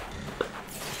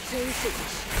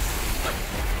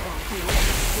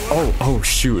 Oh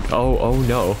shoot. Oh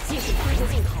no.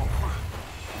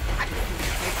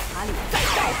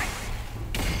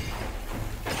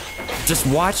 Just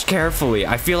watch carefully.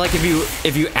 I feel like if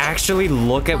you actually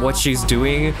look at what she's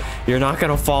doing, you're not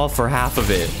gonna fall for half of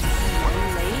it.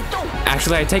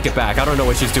 Actually, I take it back. I don't know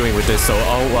what she's doing with this, so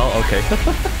oh well, okay.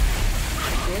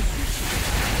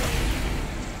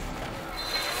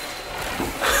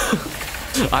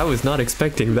 I was not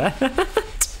expecting that.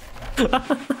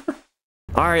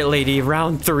 All right, lady,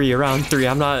 round three.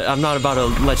 I'm not about to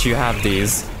let you have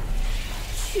these.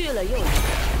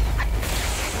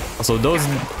 Also,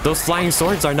 those flying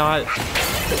swords are not.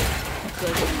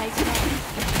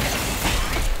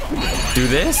 Do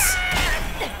this.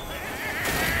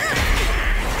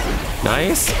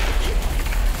 Nice.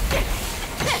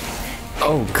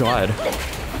 Oh God.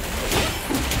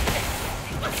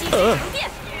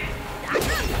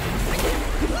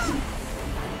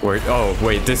 Where? Oh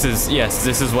wait, this is, yes,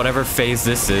 this is whatever phase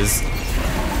this is.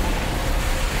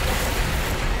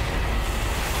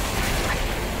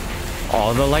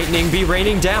 All the lightning be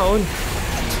raining down.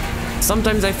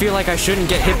 Sometimes I feel like I shouldn't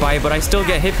get hit by it, but I still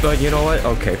get hit. But you know what?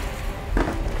 Okay.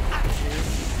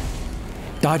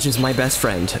 Dodge is my best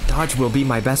friend. Dodge will be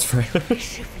my best friend.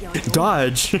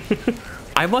 Dodge.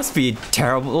 I must be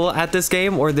terrible at this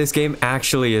game, or this game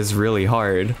actually is really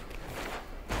hard.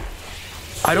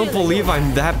 I don't believe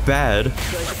I'm that bad.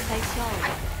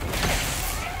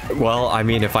 Well, I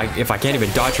mean, if I can't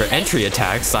even dodge her entry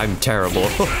attacks, I'm terrible.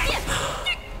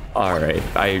 All right,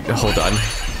 hold on.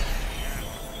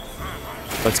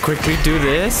 Let's quickly do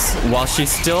this while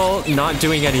she's still not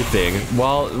doing anything.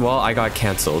 Well, I got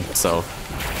canceled, so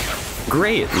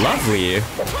great, lovely.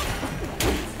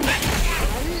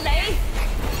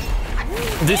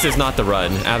 This is not the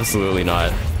run, absolutely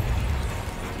not.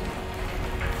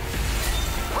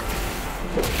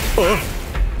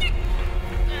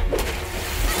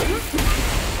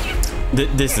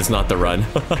 This is not the run.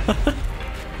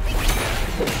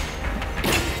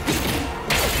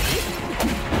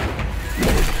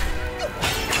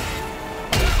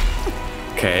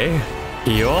 Okay,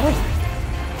 heal.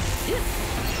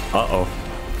 Uh-oh.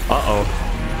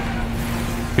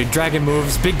 Big dragon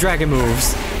moves, big dragon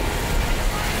moves.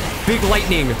 Big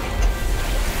lightning.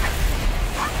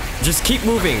 Just keep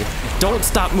moving. Don't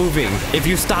stop moving. If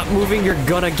you stop moving, you're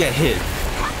gonna get hit.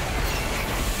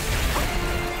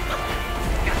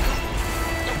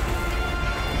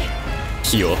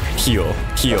 Heal, heal,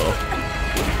 heal.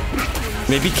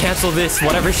 Maybe cancel this,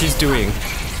 whatever she's doing.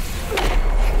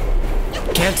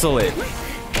 Cancel it.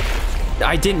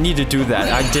 I didn't need to do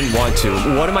that. I didn't want to.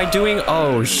 What am I doing?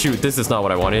 Oh, shoot. This is not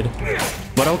what I wanted.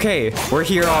 But okay, we're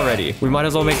here already. We might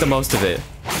as well make the most of it.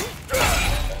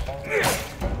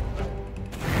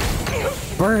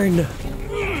 Burn.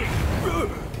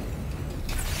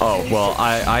 Oh, well,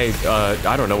 I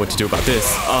don't know what to do about this.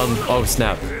 Oh,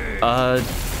 snap.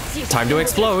 Time to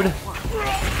explode.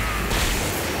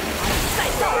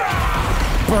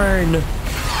 Burn.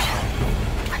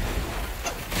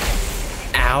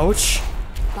 Ouch.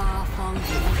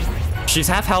 She's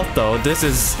half health though. This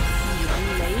is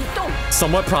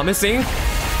somewhat promising.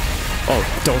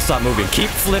 Oh, don't stop moving. Keep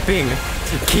flipping.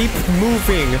 Keep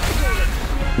moving.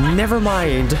 Never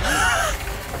mind.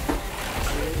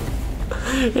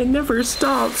 It never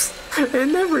stops. It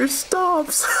never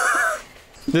stops.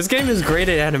 This game is great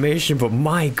at animation, but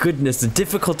my goodness, the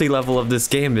difficulty level of this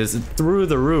game is through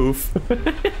the roof.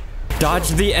 Dodge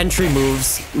the entry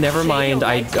moves. Never mind.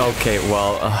 Okay,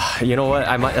 well, you know what?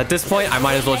 At this point, I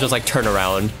might as well just like turn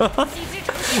around.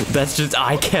 That's just,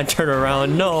 I can't turn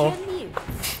around. No.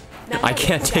 I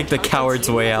can't take the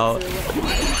coward's way out.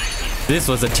 This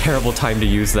was a terrible time to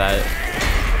use that.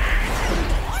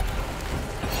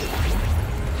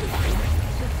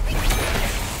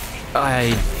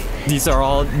 These are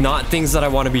all not things that I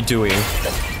want to be doing.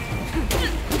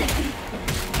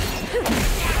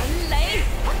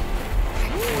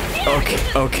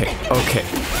 Okay.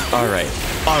 All right.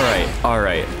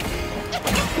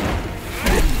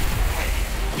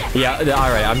 Yeah, all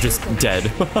right, I'm just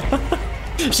dead.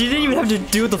 She didn't even have to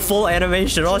do the full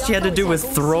animation. All she had to do was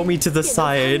throw me to the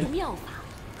side.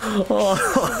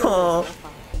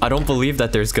 I don't believe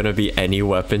that there's gonna be any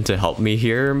weapon to help me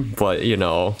here, but you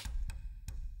know.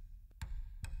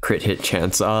 Crit hit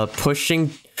chance.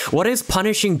 Pushing. What is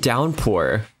punishing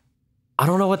downpour? I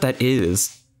don't know what that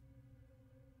is.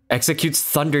 Executes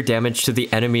thunder damage to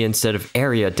the enemy instead of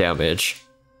area damage.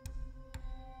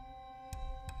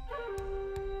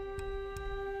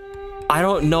 I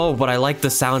don't know, but I like the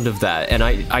sound of that. And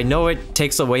I know it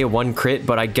takes away one crit,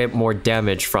 but I get more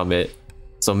damage from it.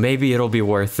 So maybe it'll be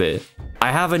worth it.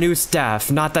 I have a new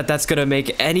staff. Not that that's gonna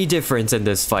make any difference in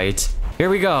this fight. Here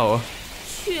we go.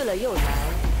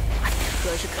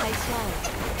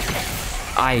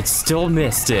 I still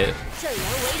missed it.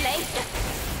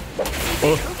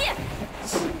 Oh.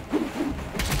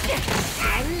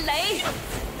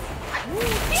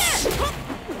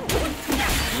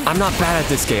 I'm not bad at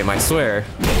this game, I swear.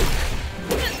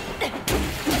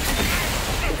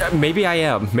 Maybe I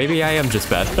am. Maybe I am just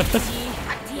bad.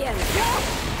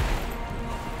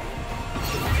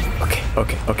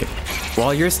 Okay.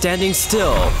 While you're standing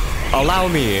still, allow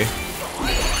me.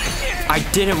 I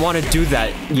didn't want to do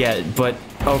that yet, but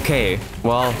okay.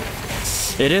 Well,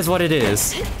 it is what it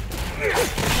is.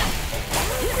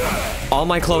 All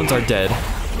my clones are dead.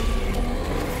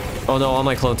 Oh no, all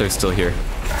my clones are still here.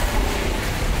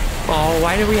 Oh,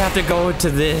 why do we have to go to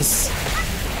this?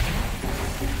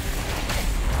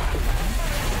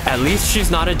 At least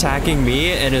she's not attacking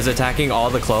me and is attacking all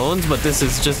the clones, but this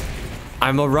is just...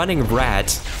 I'm a running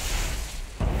rat.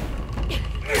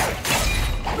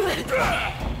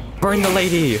 Burn the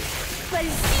lady!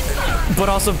 But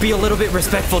also be a little bit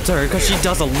respectful to her, because she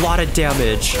does a lot of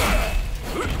damage.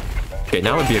 Okay,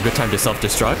 now would be a good time to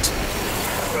self-destruct.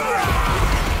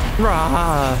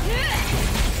 Rah!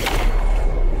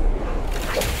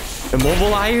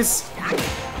 Immobilize?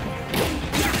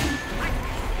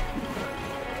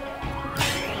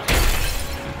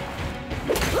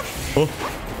 Oh.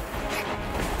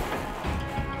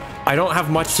 I don't have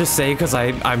much to say because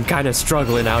I'm kind of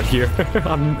struggling out here.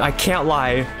 I can't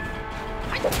lie.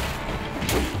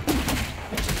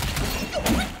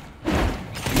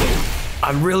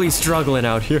 I'm really struggling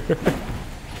out here.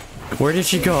 Where did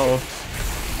she go?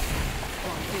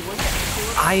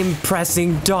 I'm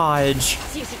pressing dodge.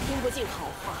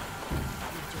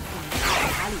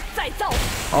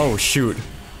 Oh shoot.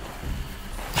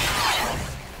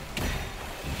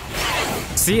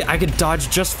 See, I could dodge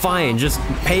just fine. Just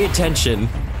pay attention.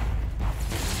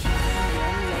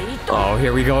 Oh,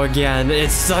 here we go again.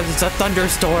 It's a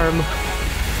thunderstorm.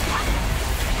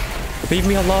 Leave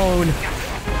me alone.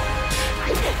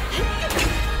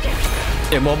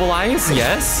 Immobilize?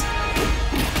 Yes.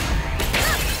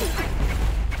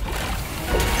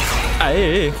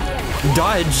 Hey,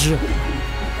 dodge.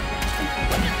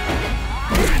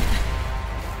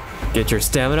 Get your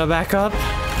stamina back up.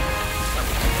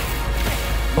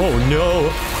 Oh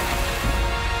no.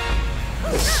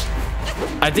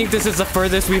 I think this is the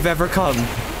furthest we've ever come.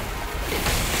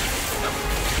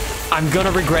 I'm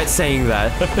gonna regret saying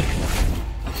that.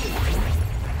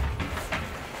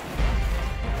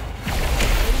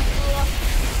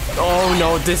 Oh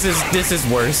no, this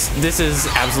is worse. This is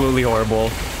absolutely horrible.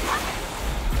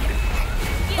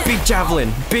 Big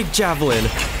javelin, big javelin.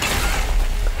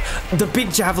 The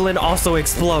big javelin also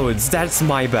explodes. That's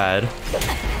my bad.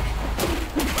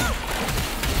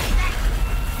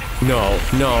 No,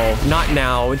 no, not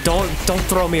now. Don't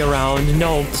throw me around.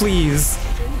 No, please.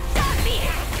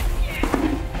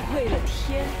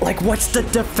 Like, what's the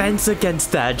defense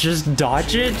against that? Just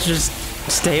dodge it? Just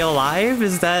stay alive?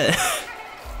 Is that...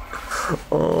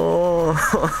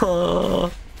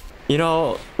 Oh. You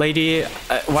know, lady,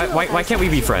 why can't we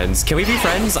be friends? Can we be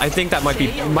friends? I think that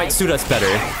might suit us better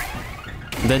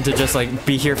than to just like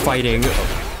be here fighting.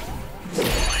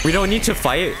 We don't need to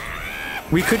fight.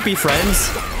 We could be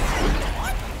friends.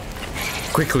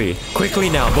 Quickly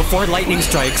now, before lightning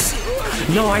strikes.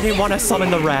 No, I didn't want to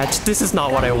summon the rat. This is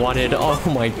not what I wanted. Oh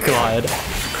my god.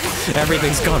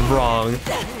 Everything's gone wrong.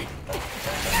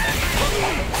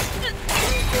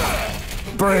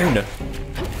 Burn.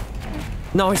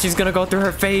 No, she's gonna go through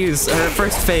her phase, her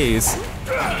first phase.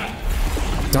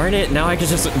 Darn it, now I can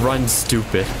just run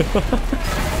stupid.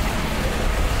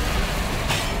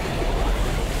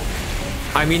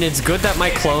 I mean, it's good that my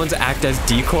clones act as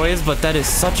decoys, but that is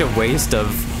such a waste of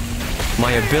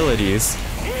my abilities.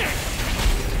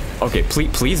 Okay,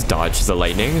 please dodge the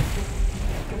lightning.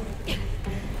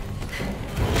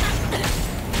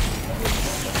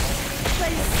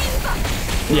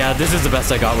 Yeah, this is the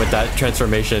best I got with that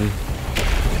transformation.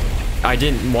 I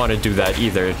didn't want to do that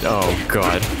either. Oh,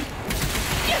 God.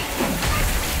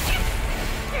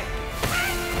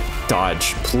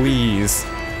 Dodge, please.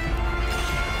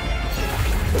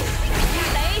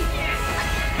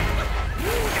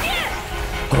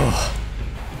 Oh.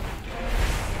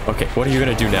 Okay, what are you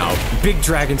gonna do now? Big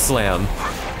Dragon Slam.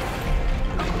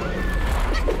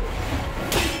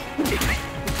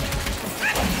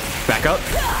 Back up.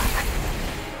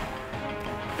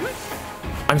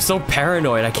 I'm so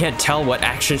paranoid, I can't tell what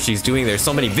action she's doing. There's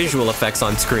so many visual effects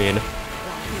on screen.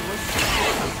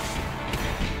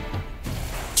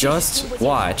 Just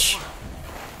watch.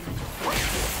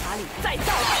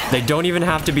 They don't even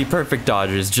have to be perfect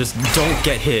dodges, just don't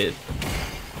get hit.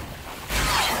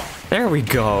 There we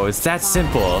go, it's that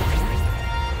simple.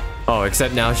 Oh,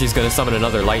 except now she's gonna summon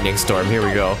another lightning storm. Here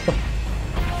we go.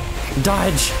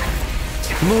 Dodge!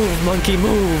 Move, monkey,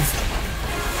 move!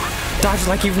 Dodge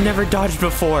like you've never dodged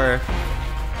before.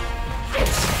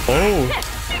 Oh.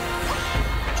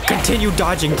 Continue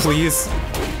dodging, please.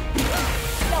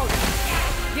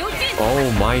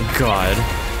 Oh my god.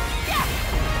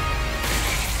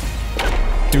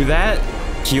 Do that.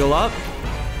 Heal up.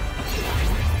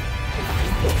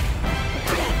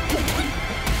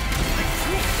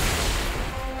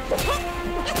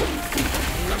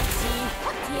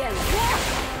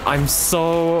 I'm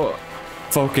so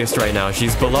focused right now.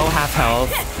 She's below half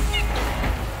health.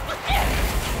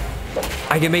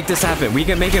 I can make this happen. We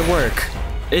can make it work.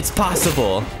 It's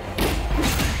possible.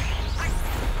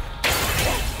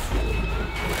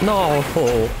 No.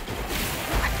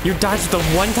 You dodged the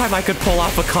one time I could pull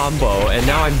off a combo, and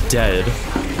now I'm dead.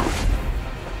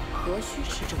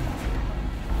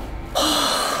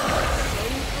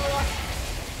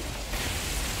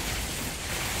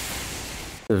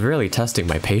 It's really testing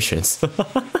my patience.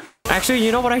 Actually,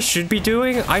 you know what I should be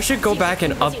doing? I should go back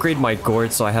and upgrade my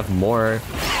gourd so I have more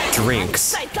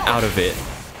drinks out of it.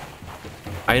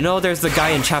 I know there's the guy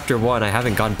in chapter 1. I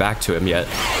haven't gone back to him yet.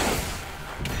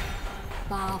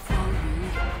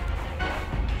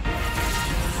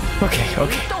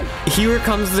 Okay. Here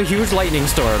comes the huge lightning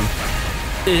storm.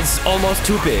 It's almost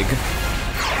too big.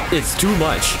 It's too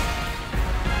much.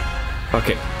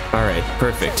 Okay, alright,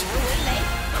 perfect.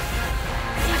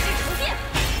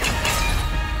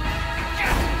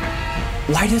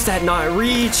 Why does that not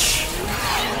reach?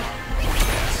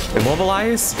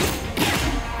 Immobilize?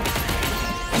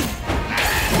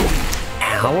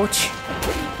 Ouch.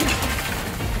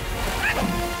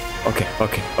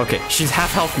 Okay. She's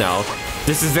half health now.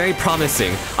 This is very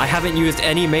promising. I haven't used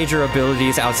any major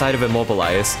abilities outside of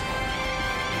Immobilize.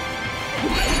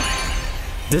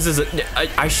 This is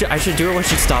I should do it when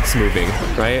she stops moving,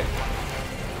 right?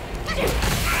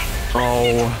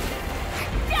 Oh.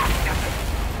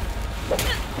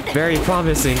 Very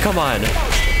promising. Come on.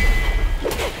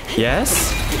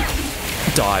 Yes?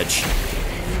 Dodge.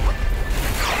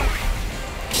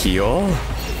 Heal.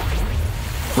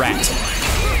 Rat.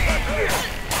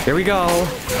 Here we go.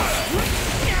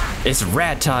 It's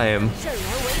rat time.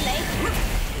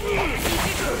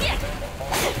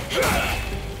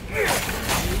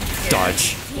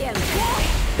 Dodge.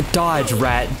 Dodge,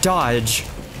 rat. Dodge.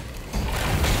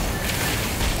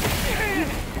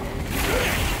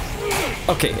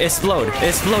 Okay, explode.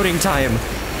 Exploding time.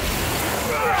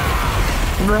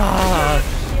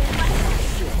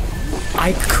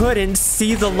 I couldn't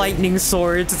see the lightning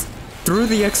swords through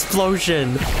the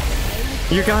explosion.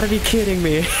 You gotta be kidding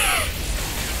me.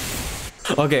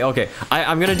 Okay.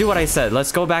 I'm gonna do what I said.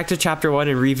 Let's go back to chapter 1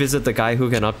 and revisit the guy who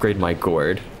can upgrade my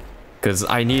gourd. Because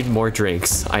I need more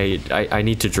drinks. I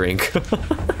need to drink.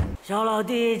 小老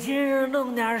弟，今日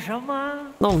弄点什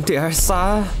么？弄点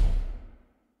啥？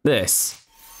 This.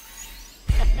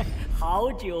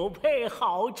 好酒配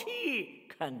好气，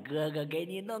看哥哥给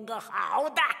你弄个好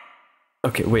的。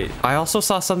 Okay, wait. I also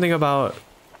saw something about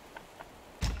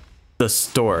the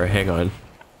store. Hang on.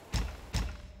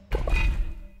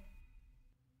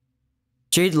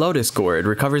 Jade Lotus Gourd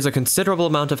recovers a considerable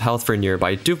amount of health for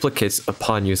nearby duplicates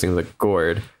upon using the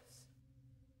gourd.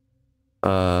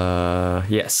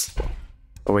 Yes.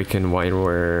 Awaken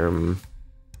Wineworm.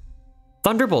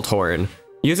 Thunderbolt Horn.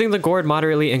 Using the gourd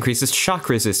moderately increases shock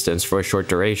resistance for a short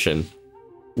duration.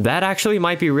 That actually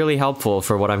might be really helpful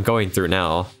for what I'm going through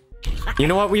now. You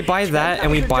know what? We buy that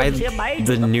and we buy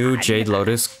the new Jade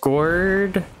Lotus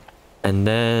Gourd. And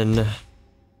then...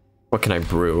 what can I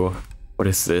brew? What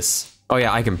is this? Oh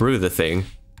yeah, I can brew the thing.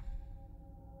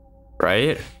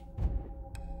 Right?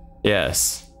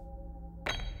 Yes.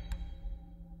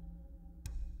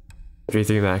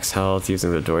 33 max health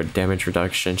using the door, damage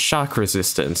reduction, shock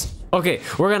resistance. Okay,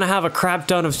 we're gonna have a crap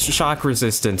ton of shock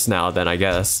resistance now then, I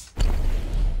guess.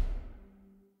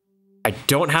 I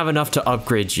don't have enough to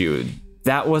upgrade you.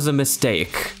 That was a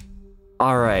mistake.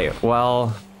 Alright,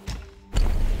 well...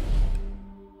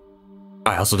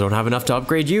 I also don't have enough to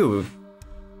upgrade you.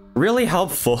 Really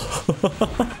helpful.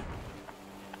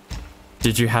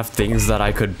 Did you have things that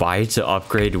I could buy to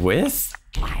upgrade with?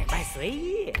 买卖随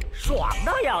意，爽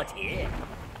到要紧。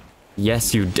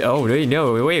 Yes, you do. Oh,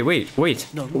 no, wait.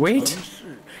 能成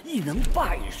事亦能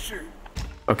败事。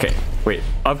 Okay, wait.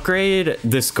 Upgrade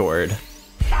this gourd.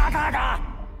 哒，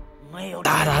没有。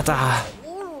 Da.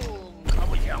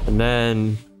 And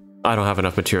then I don't have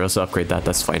enough materials to upgrade that.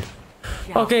 That's fine.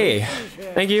 Okay,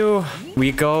 thank you.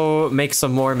 We go make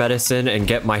some more medicine and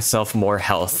get myself more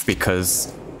health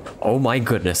because, oh my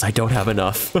goodness, I don't have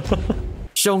enough.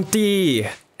 兄弟,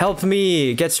 help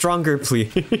me get stronger,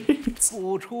 please.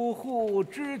 不出户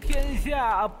知天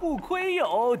下，不窥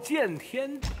友见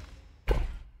天。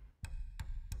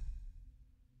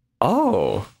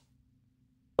 Oh.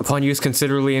 Upon use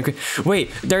considerably increase. Wait,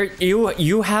 there you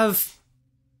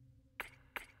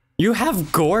You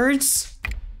have gourds?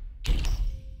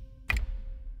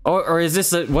 Or is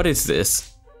this a, what is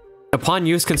this? Upon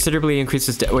use, considerably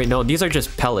increases. Wait, no, these are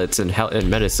just pellets and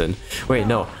medicine. Wait,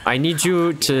 no, I need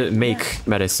you to make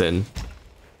medicine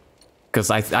because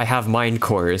I have mind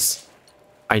cores.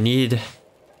 I need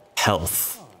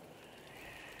health.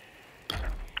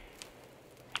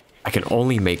 I can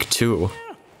only make 2.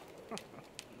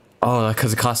 Oh,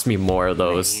 because it costs me more of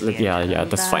those. Yeah,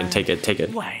 that's fine. Take it, take it.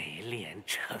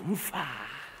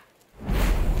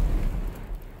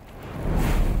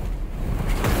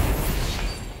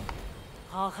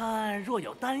 好汉若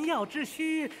有丹药之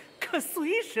需，可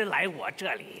随时来我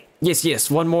这里。 Yes, yes.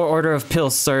 One more order of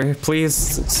pills, sir. Please,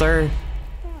 sir.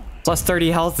 Plus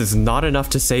 30 health is not enough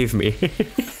to save me.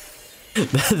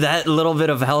 That little bit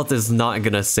of health is not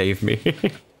gonna save me.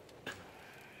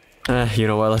 You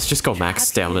know what? Let's just go max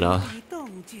stamina. 动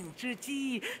静之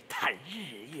机，探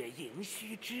日月盈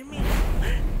虚之妙，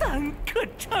丹可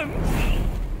成器。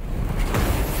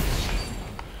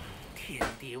 天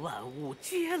地万物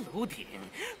皆炉鼎，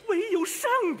唯有上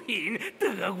品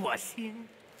得我心。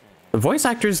 The voice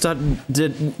actors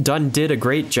did a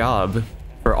great job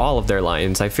for all of their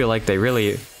lines. I feel like they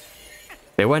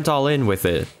went all in with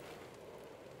it.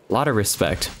 A lot of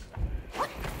respect.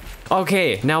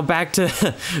 Okay, now back to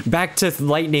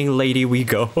Lightning Lady we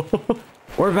go.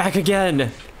 We're back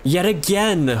again, yet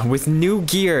again with new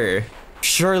gear.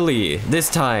 Surely this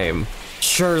time,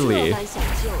 surely.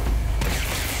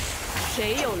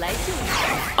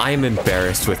 I am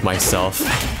embarrassed with myself.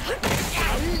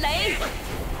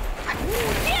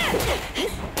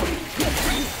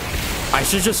 I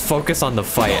should just focus on the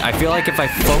fight. I feel like if I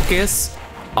focus,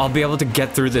 I'll be able to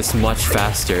get through this much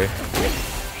faster.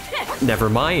 Never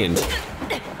mind.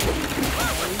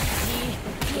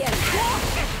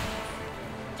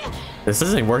 This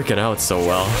isn't working out so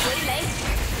well.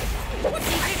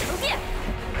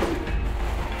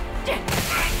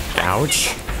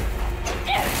 Ouch.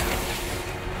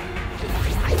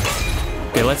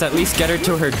 Okay, let's at least get her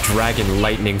to her dragon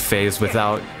lightning phase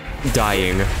without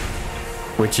dying,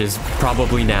 which is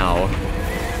probably now.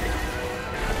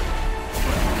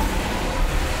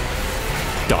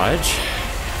 Dodge.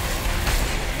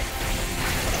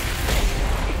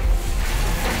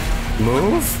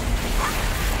 Move?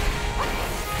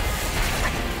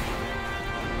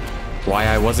 Why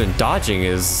I wasn't dodging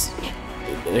is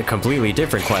a completely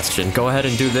different question. Go ahead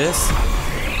and do this.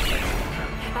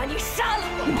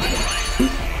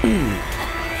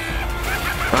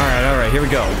 Alright, here we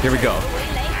go, here we go.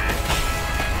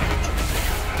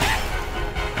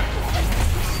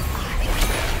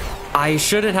 I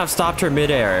shouldn't have stopped her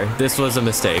midair. This was a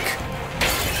mistake.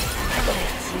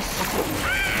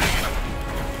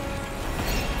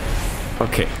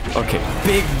 Okay, okay.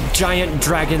 Big giant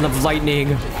dragon of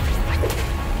lightning.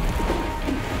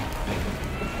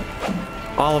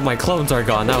 All of my clones are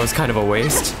gone. That was kind of a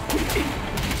waste.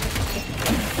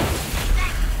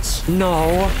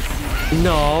 No.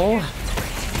 No.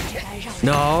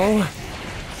 No.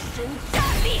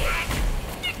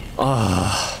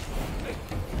 Ugh.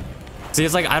 See,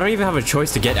 it's like I don't even have a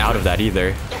choice to get out of that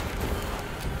either.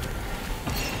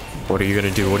 What are you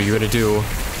gonna do? What are you gonna do?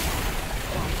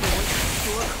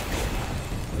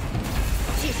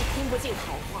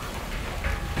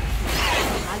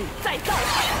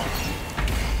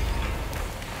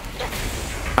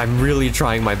 I'm really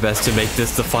trying my best to make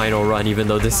this the final run, even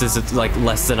though this is like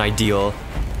less than ideal.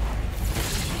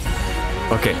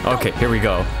 Okay, okay, here we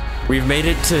go. We've made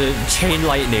it to chain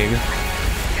lightning.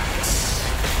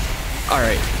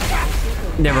 Alright.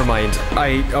 Never mind.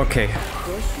 Okay.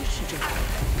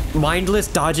 Mindless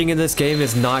dodging in this game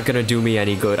is not gonna do me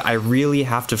any good. I really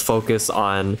have to focus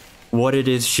on what it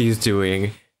is she's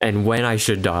doing and when I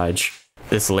should dodge.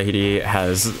 This lady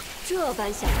has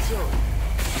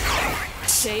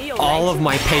all of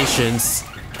my patience.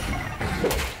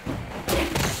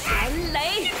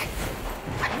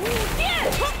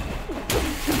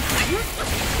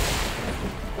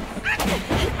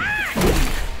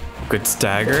 Good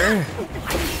stagger.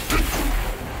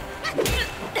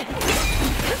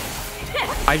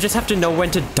 I just have to know when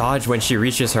to dodge when she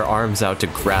reaches her arms out to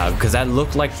grab, because that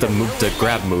looked like the move, the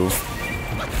grab move.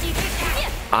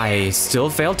 I still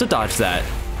failed to dodge that.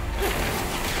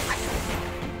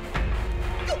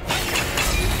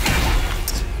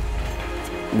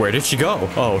 Where did she go?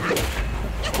 Oh.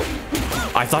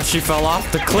 I thought she fell off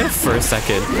the cliff for a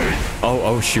second.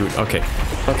 Oh shoot. Okay.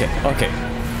 Okay, okay.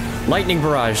 Lightning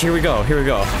barrage. Here we go. Here we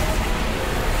go.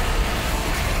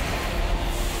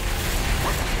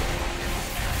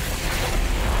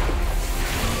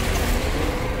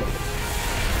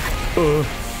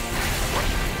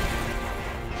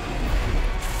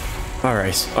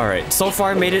 Alright. So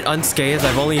far, I made it unscathed.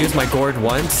 I've only used my gourd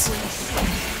once,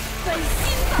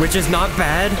 which is not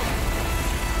bad,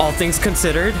 all things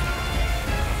considered.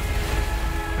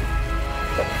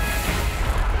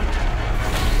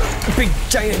 Big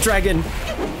giant dragon.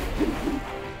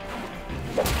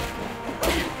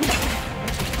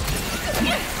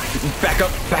 Back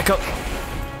up, back up.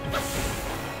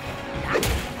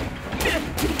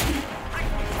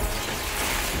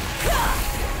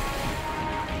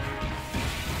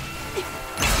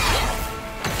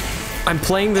 I'm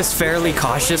playing this fairly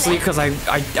cautiously because I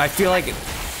feel like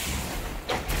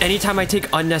anytime I take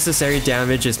unnecessary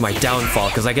damage is my downfall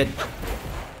because I get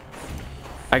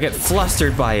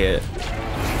flustered by it.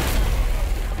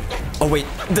 Oh wait,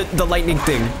 the lightning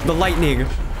thing, the lightning.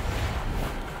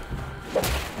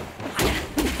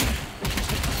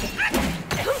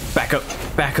 Back up,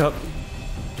 back up.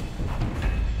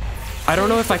 I don't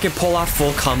know if I can pull off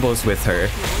full combos with her.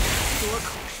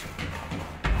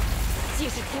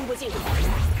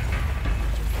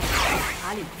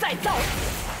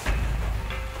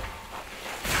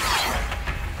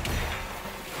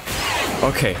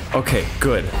 Okay,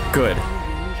 good.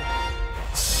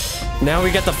 Now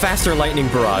we get the faster lightning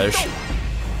barrage.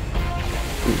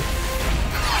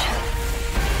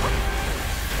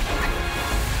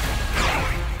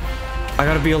 I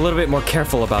gotta be a little bit more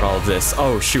careful about all of this.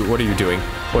 Oh shoot, what are you doing?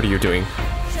 What are you doing?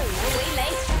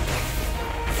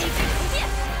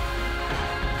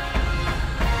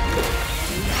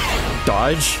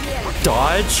 Dodge.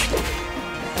 Dodge.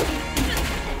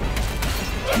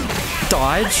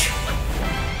 Dodge.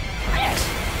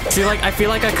 I feel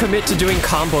like I commit to doing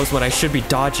combos when I should be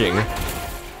dodging.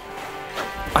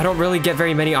 I don't really get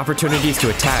very many opportunities to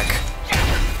attack.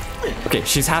 Okay,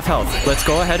 she's half health. Let's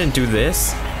go ahead and do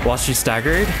this while she's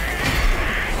staggered.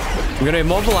 I'm gonna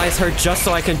immobilize her just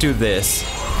so I can do this.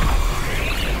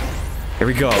 Here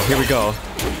we go, here we go.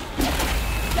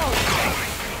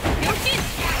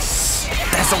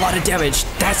 That's a lot of damage.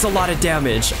 That's a lot of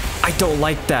damage. I don't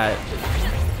like that.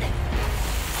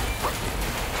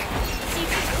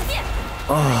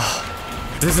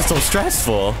 Oh, this is so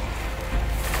stressful.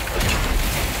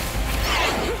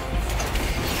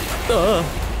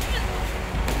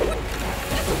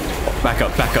 Back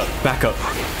up, back up, back up.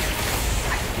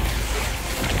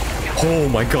 Oh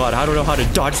my god, I don't know how to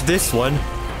dodge this one.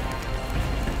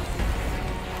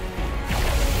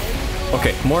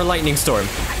 Okay, more lightning storm.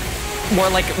 More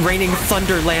like raining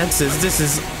thunder lances. This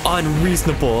is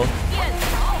unreasonable.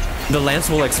 The lance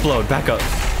will explode. Back up.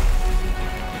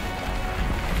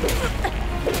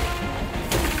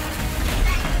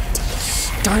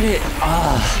 Darn it.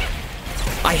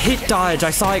 I hit dodge. I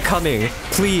saw it coming.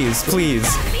 Please, please.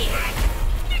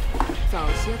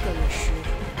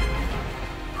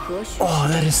 Oh,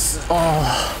 that is...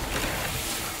 Oh.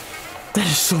 That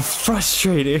is so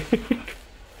frustrating.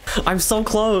 I'm so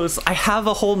close. I have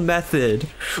a whole method.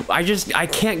 I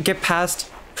can't get past...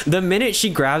 The minute she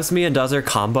grabs me and does her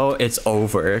combo, it's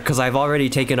over. Because I've already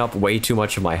taken up way too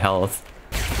much of my health.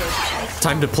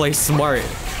 Time to play smart.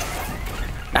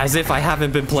 As if I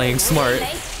haven't been playing smart.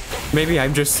 Maybe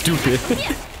I'm just stupid.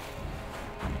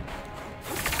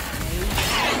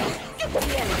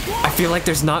 I feel like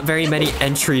there's not very many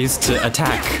entries to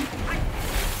attack.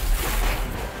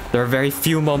 There are very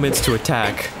few moments to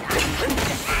attack.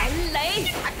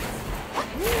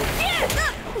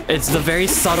 It's the very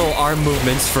subtle arm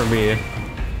movements for me.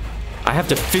 I have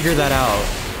to figure that out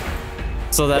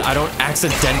so that I don't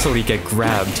accidentally get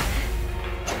grabbed.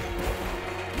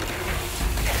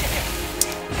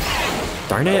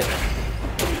 Darn it.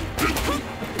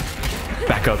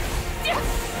 Back up.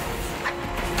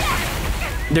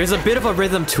 There's a bit of a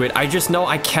rhythm to it. I just know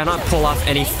I cannot pull off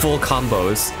any full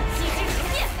combos.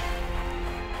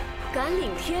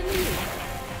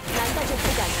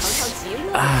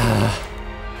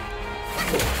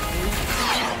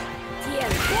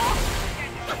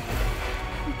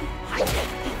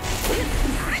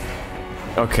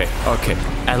 Okay, okay.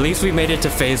 At least we made it to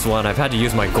phase 1. I've had to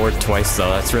use my gourd twice though.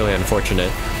 That's really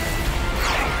unfortunate.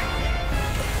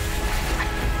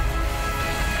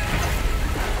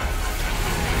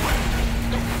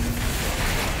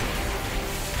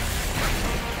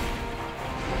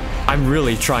 I'm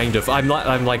really trying to... I'm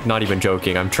like not even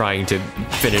joking. I'm trying to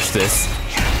finish this.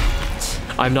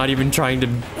 I'm not even trying to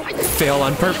fail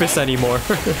on purpose anymore.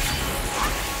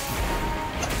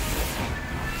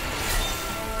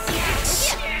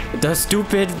 The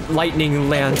stupid lightning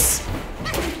lance.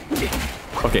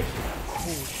 Okay.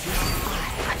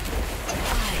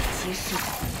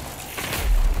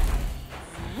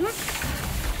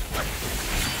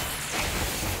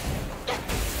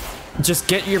 Just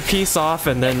get your piece off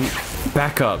and then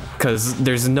Back up, because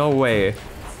there's no way.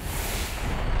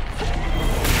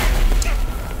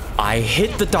 I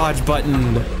hit the dodge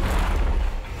button.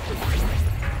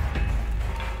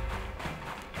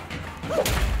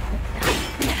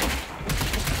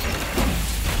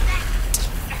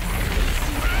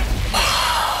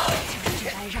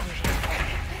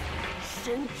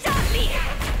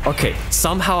 Okay,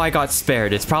 somehow I got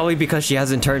spared. It's probably because she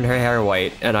hasn't turned her hair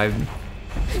white, and I'm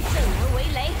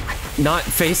not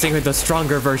facing the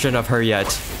stronger version of her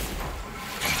yet.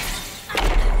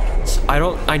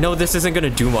 I know this isn't gonna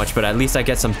do much, but at least I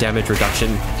get some damage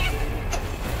reduction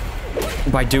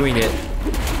by doing it.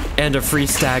 And a free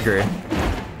stagger.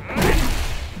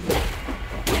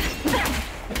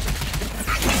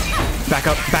 Back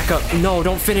up, back up. No,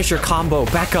 don't finish your combo.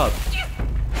 Back up.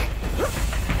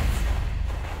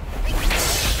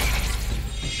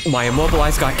 My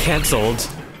immobilize got cancelled.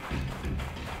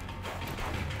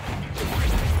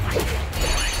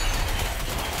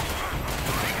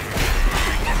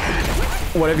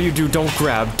 Whatever you do, don't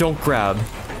grab. Don't grab.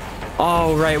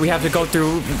 Oh, right. We have to go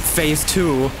through phase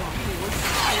 2.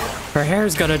 Her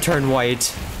hair's gonna turn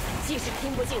white.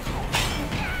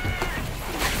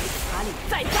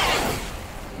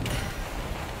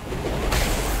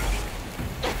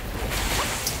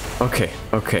 Okay,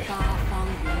 okay.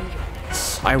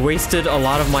 I wasted a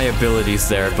lot of my abilities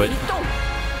there, but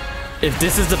if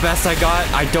this is the best I got,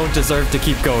 I don't deserve to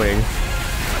keep going.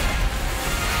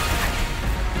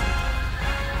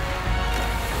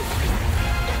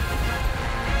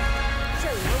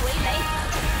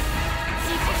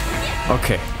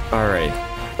 Okay, alright.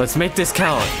 Let's make this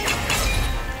count.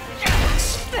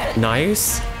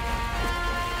 Nice.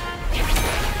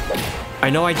 I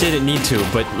know I didn't need to,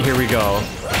 but here we go.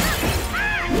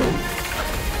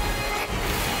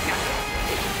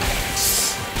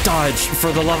 Dodge,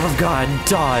 for the love of God,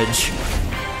 dodge.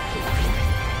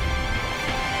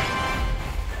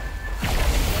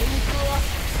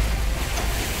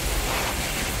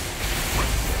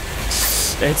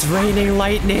 It's raining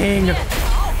lightning.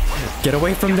 Get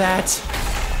away from that.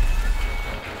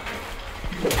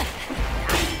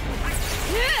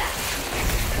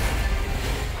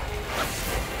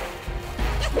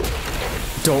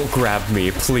 Don't grab me,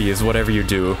 please, whatever you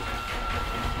do.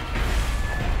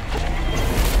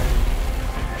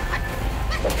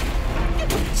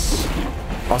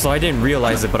 Also, I didn't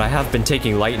realize it, but I have been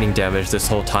taking lightning damage this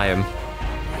whole time.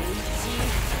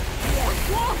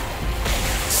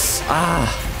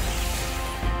 Ah!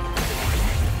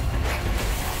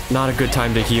 Not a good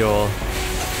time to heal.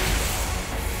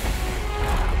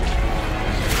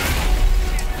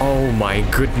 Oh my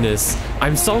goodness.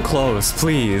 I'm so close,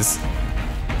 please.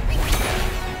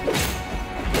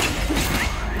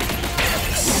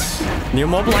 The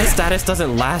immobilized status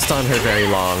doesn't last on her very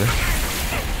long.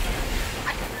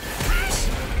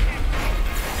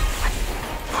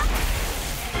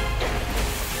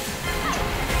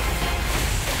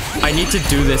 I need to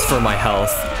do this for my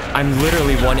health. I'm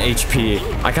literally 1 HP.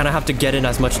 I kind of have to get in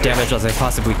as much damage as I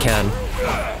possibly can.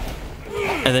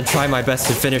 And then try my best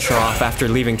to finish her off after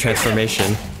leaving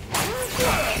transformation.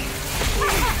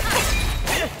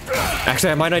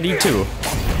 Actually, I might not need to.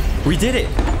 We did it!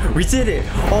 We did it!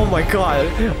 Oh my god!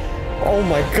 Oh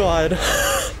my god!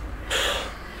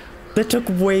 That took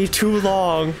way too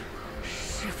long!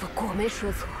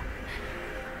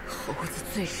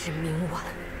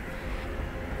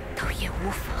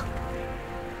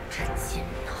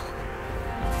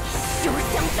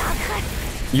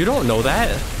 You don't know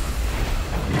that?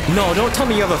 No, don't tell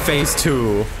me you have a phase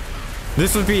 2.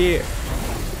 This would be...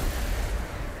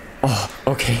 Oh,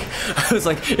 okay. I was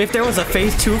like, if there was a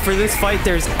phase 2 for this fight,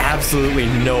 there's absolutely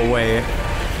no way.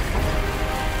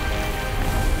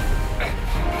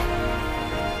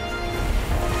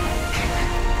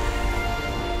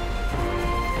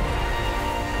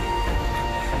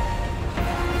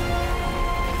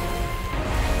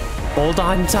 Hold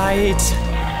on tight.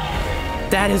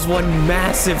 That is one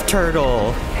massive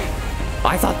turtle.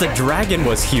 I thought the dragon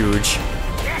was huge.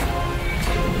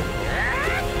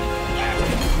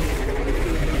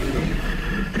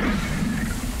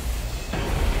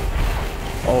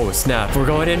 Oh snap, we're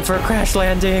going in for a crash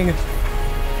landing.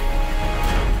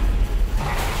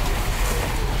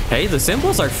 Hey, the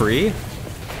symbols are free.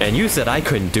 And you said I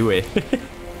couldn't do it.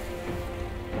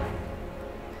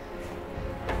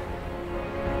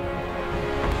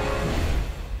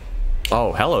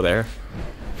 Oh, hello there.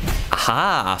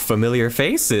 Aha, familiar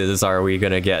faces are we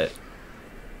gonna get?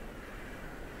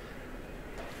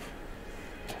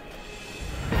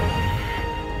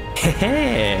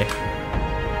 Heh.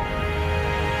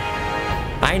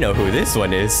 I know who this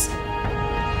one is.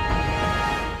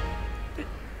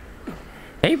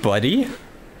 Hey, buddy.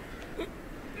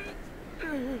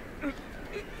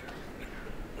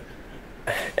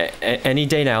 Any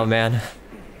day now, man.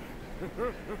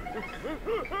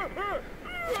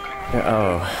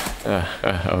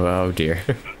 Oh dear.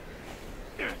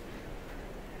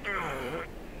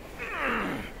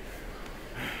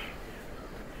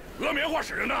 俄棉花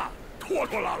使人呐，拖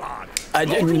拖拉拉的，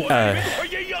老朱耳朵快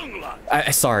咽硬了。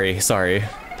Sorry.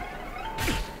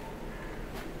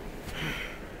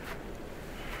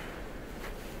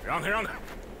 让开让开。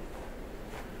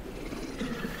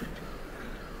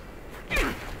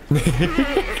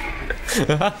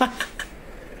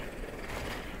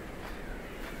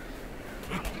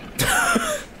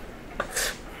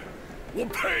我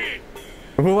呸！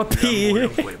我屁！人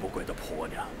鬼不鬼的婆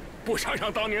娘，不想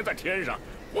想当年在天上，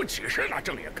我几时拿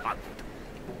正眼看过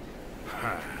他？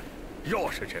唉，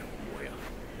又是这模样，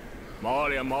毛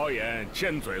脸毛眼，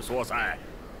尖嘴缩腮，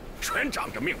全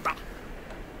仗着命大。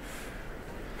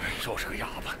又是个哑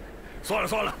巴。算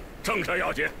了，正事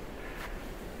要紧。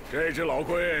这只老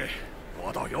龟，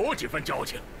我倒有几分交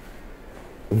情。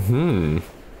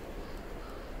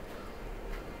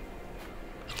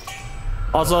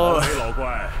Also, 老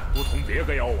怪，不同别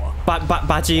个咬我。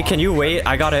Baji, can you wait?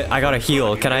 I gotta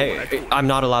heal. Can I? I'm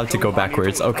not allowed to go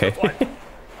backwards. Okay.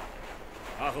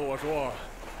 他和我说，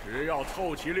只要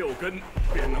凑齐6根，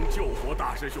便能救活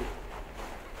大师兄。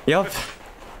Yep.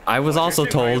 I was also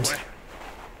told.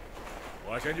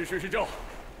 我先去叙旧，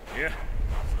你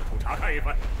四处查看一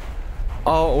番。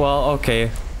Oh, well, okay.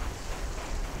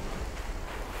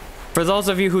 For those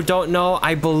of you who don't know,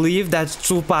 I believe that's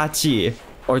Zhu Baji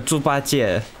or Zhu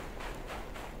Bajie.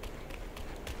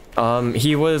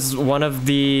 He was one of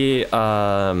the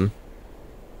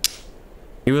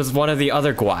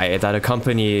other Guai that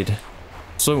accompanied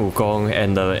Sun Wukong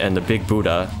and the big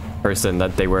Buddha person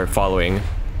that they were following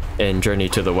in Journey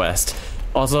to the West.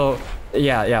 Also,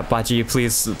 yeah, Baji,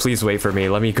 please wait for me.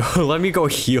 Let me go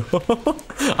heal.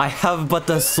 I have but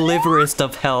the sliverest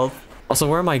of health. Also,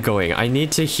 where am I going? I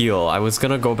need to heal. I was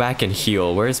gonna go back and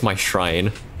heal. Where's my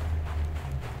shrine?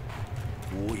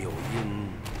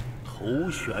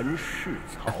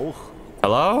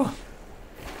 Hello?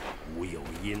 无有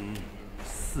因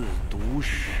四毒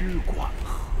师管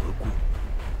何故？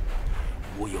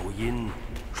无有因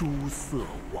诸色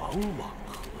往往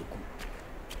何故？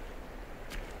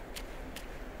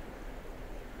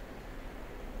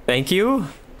 Thank you?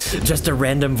 Just a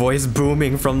random voice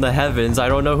booming from the heavens. I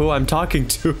don't know who I'm talking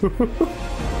to.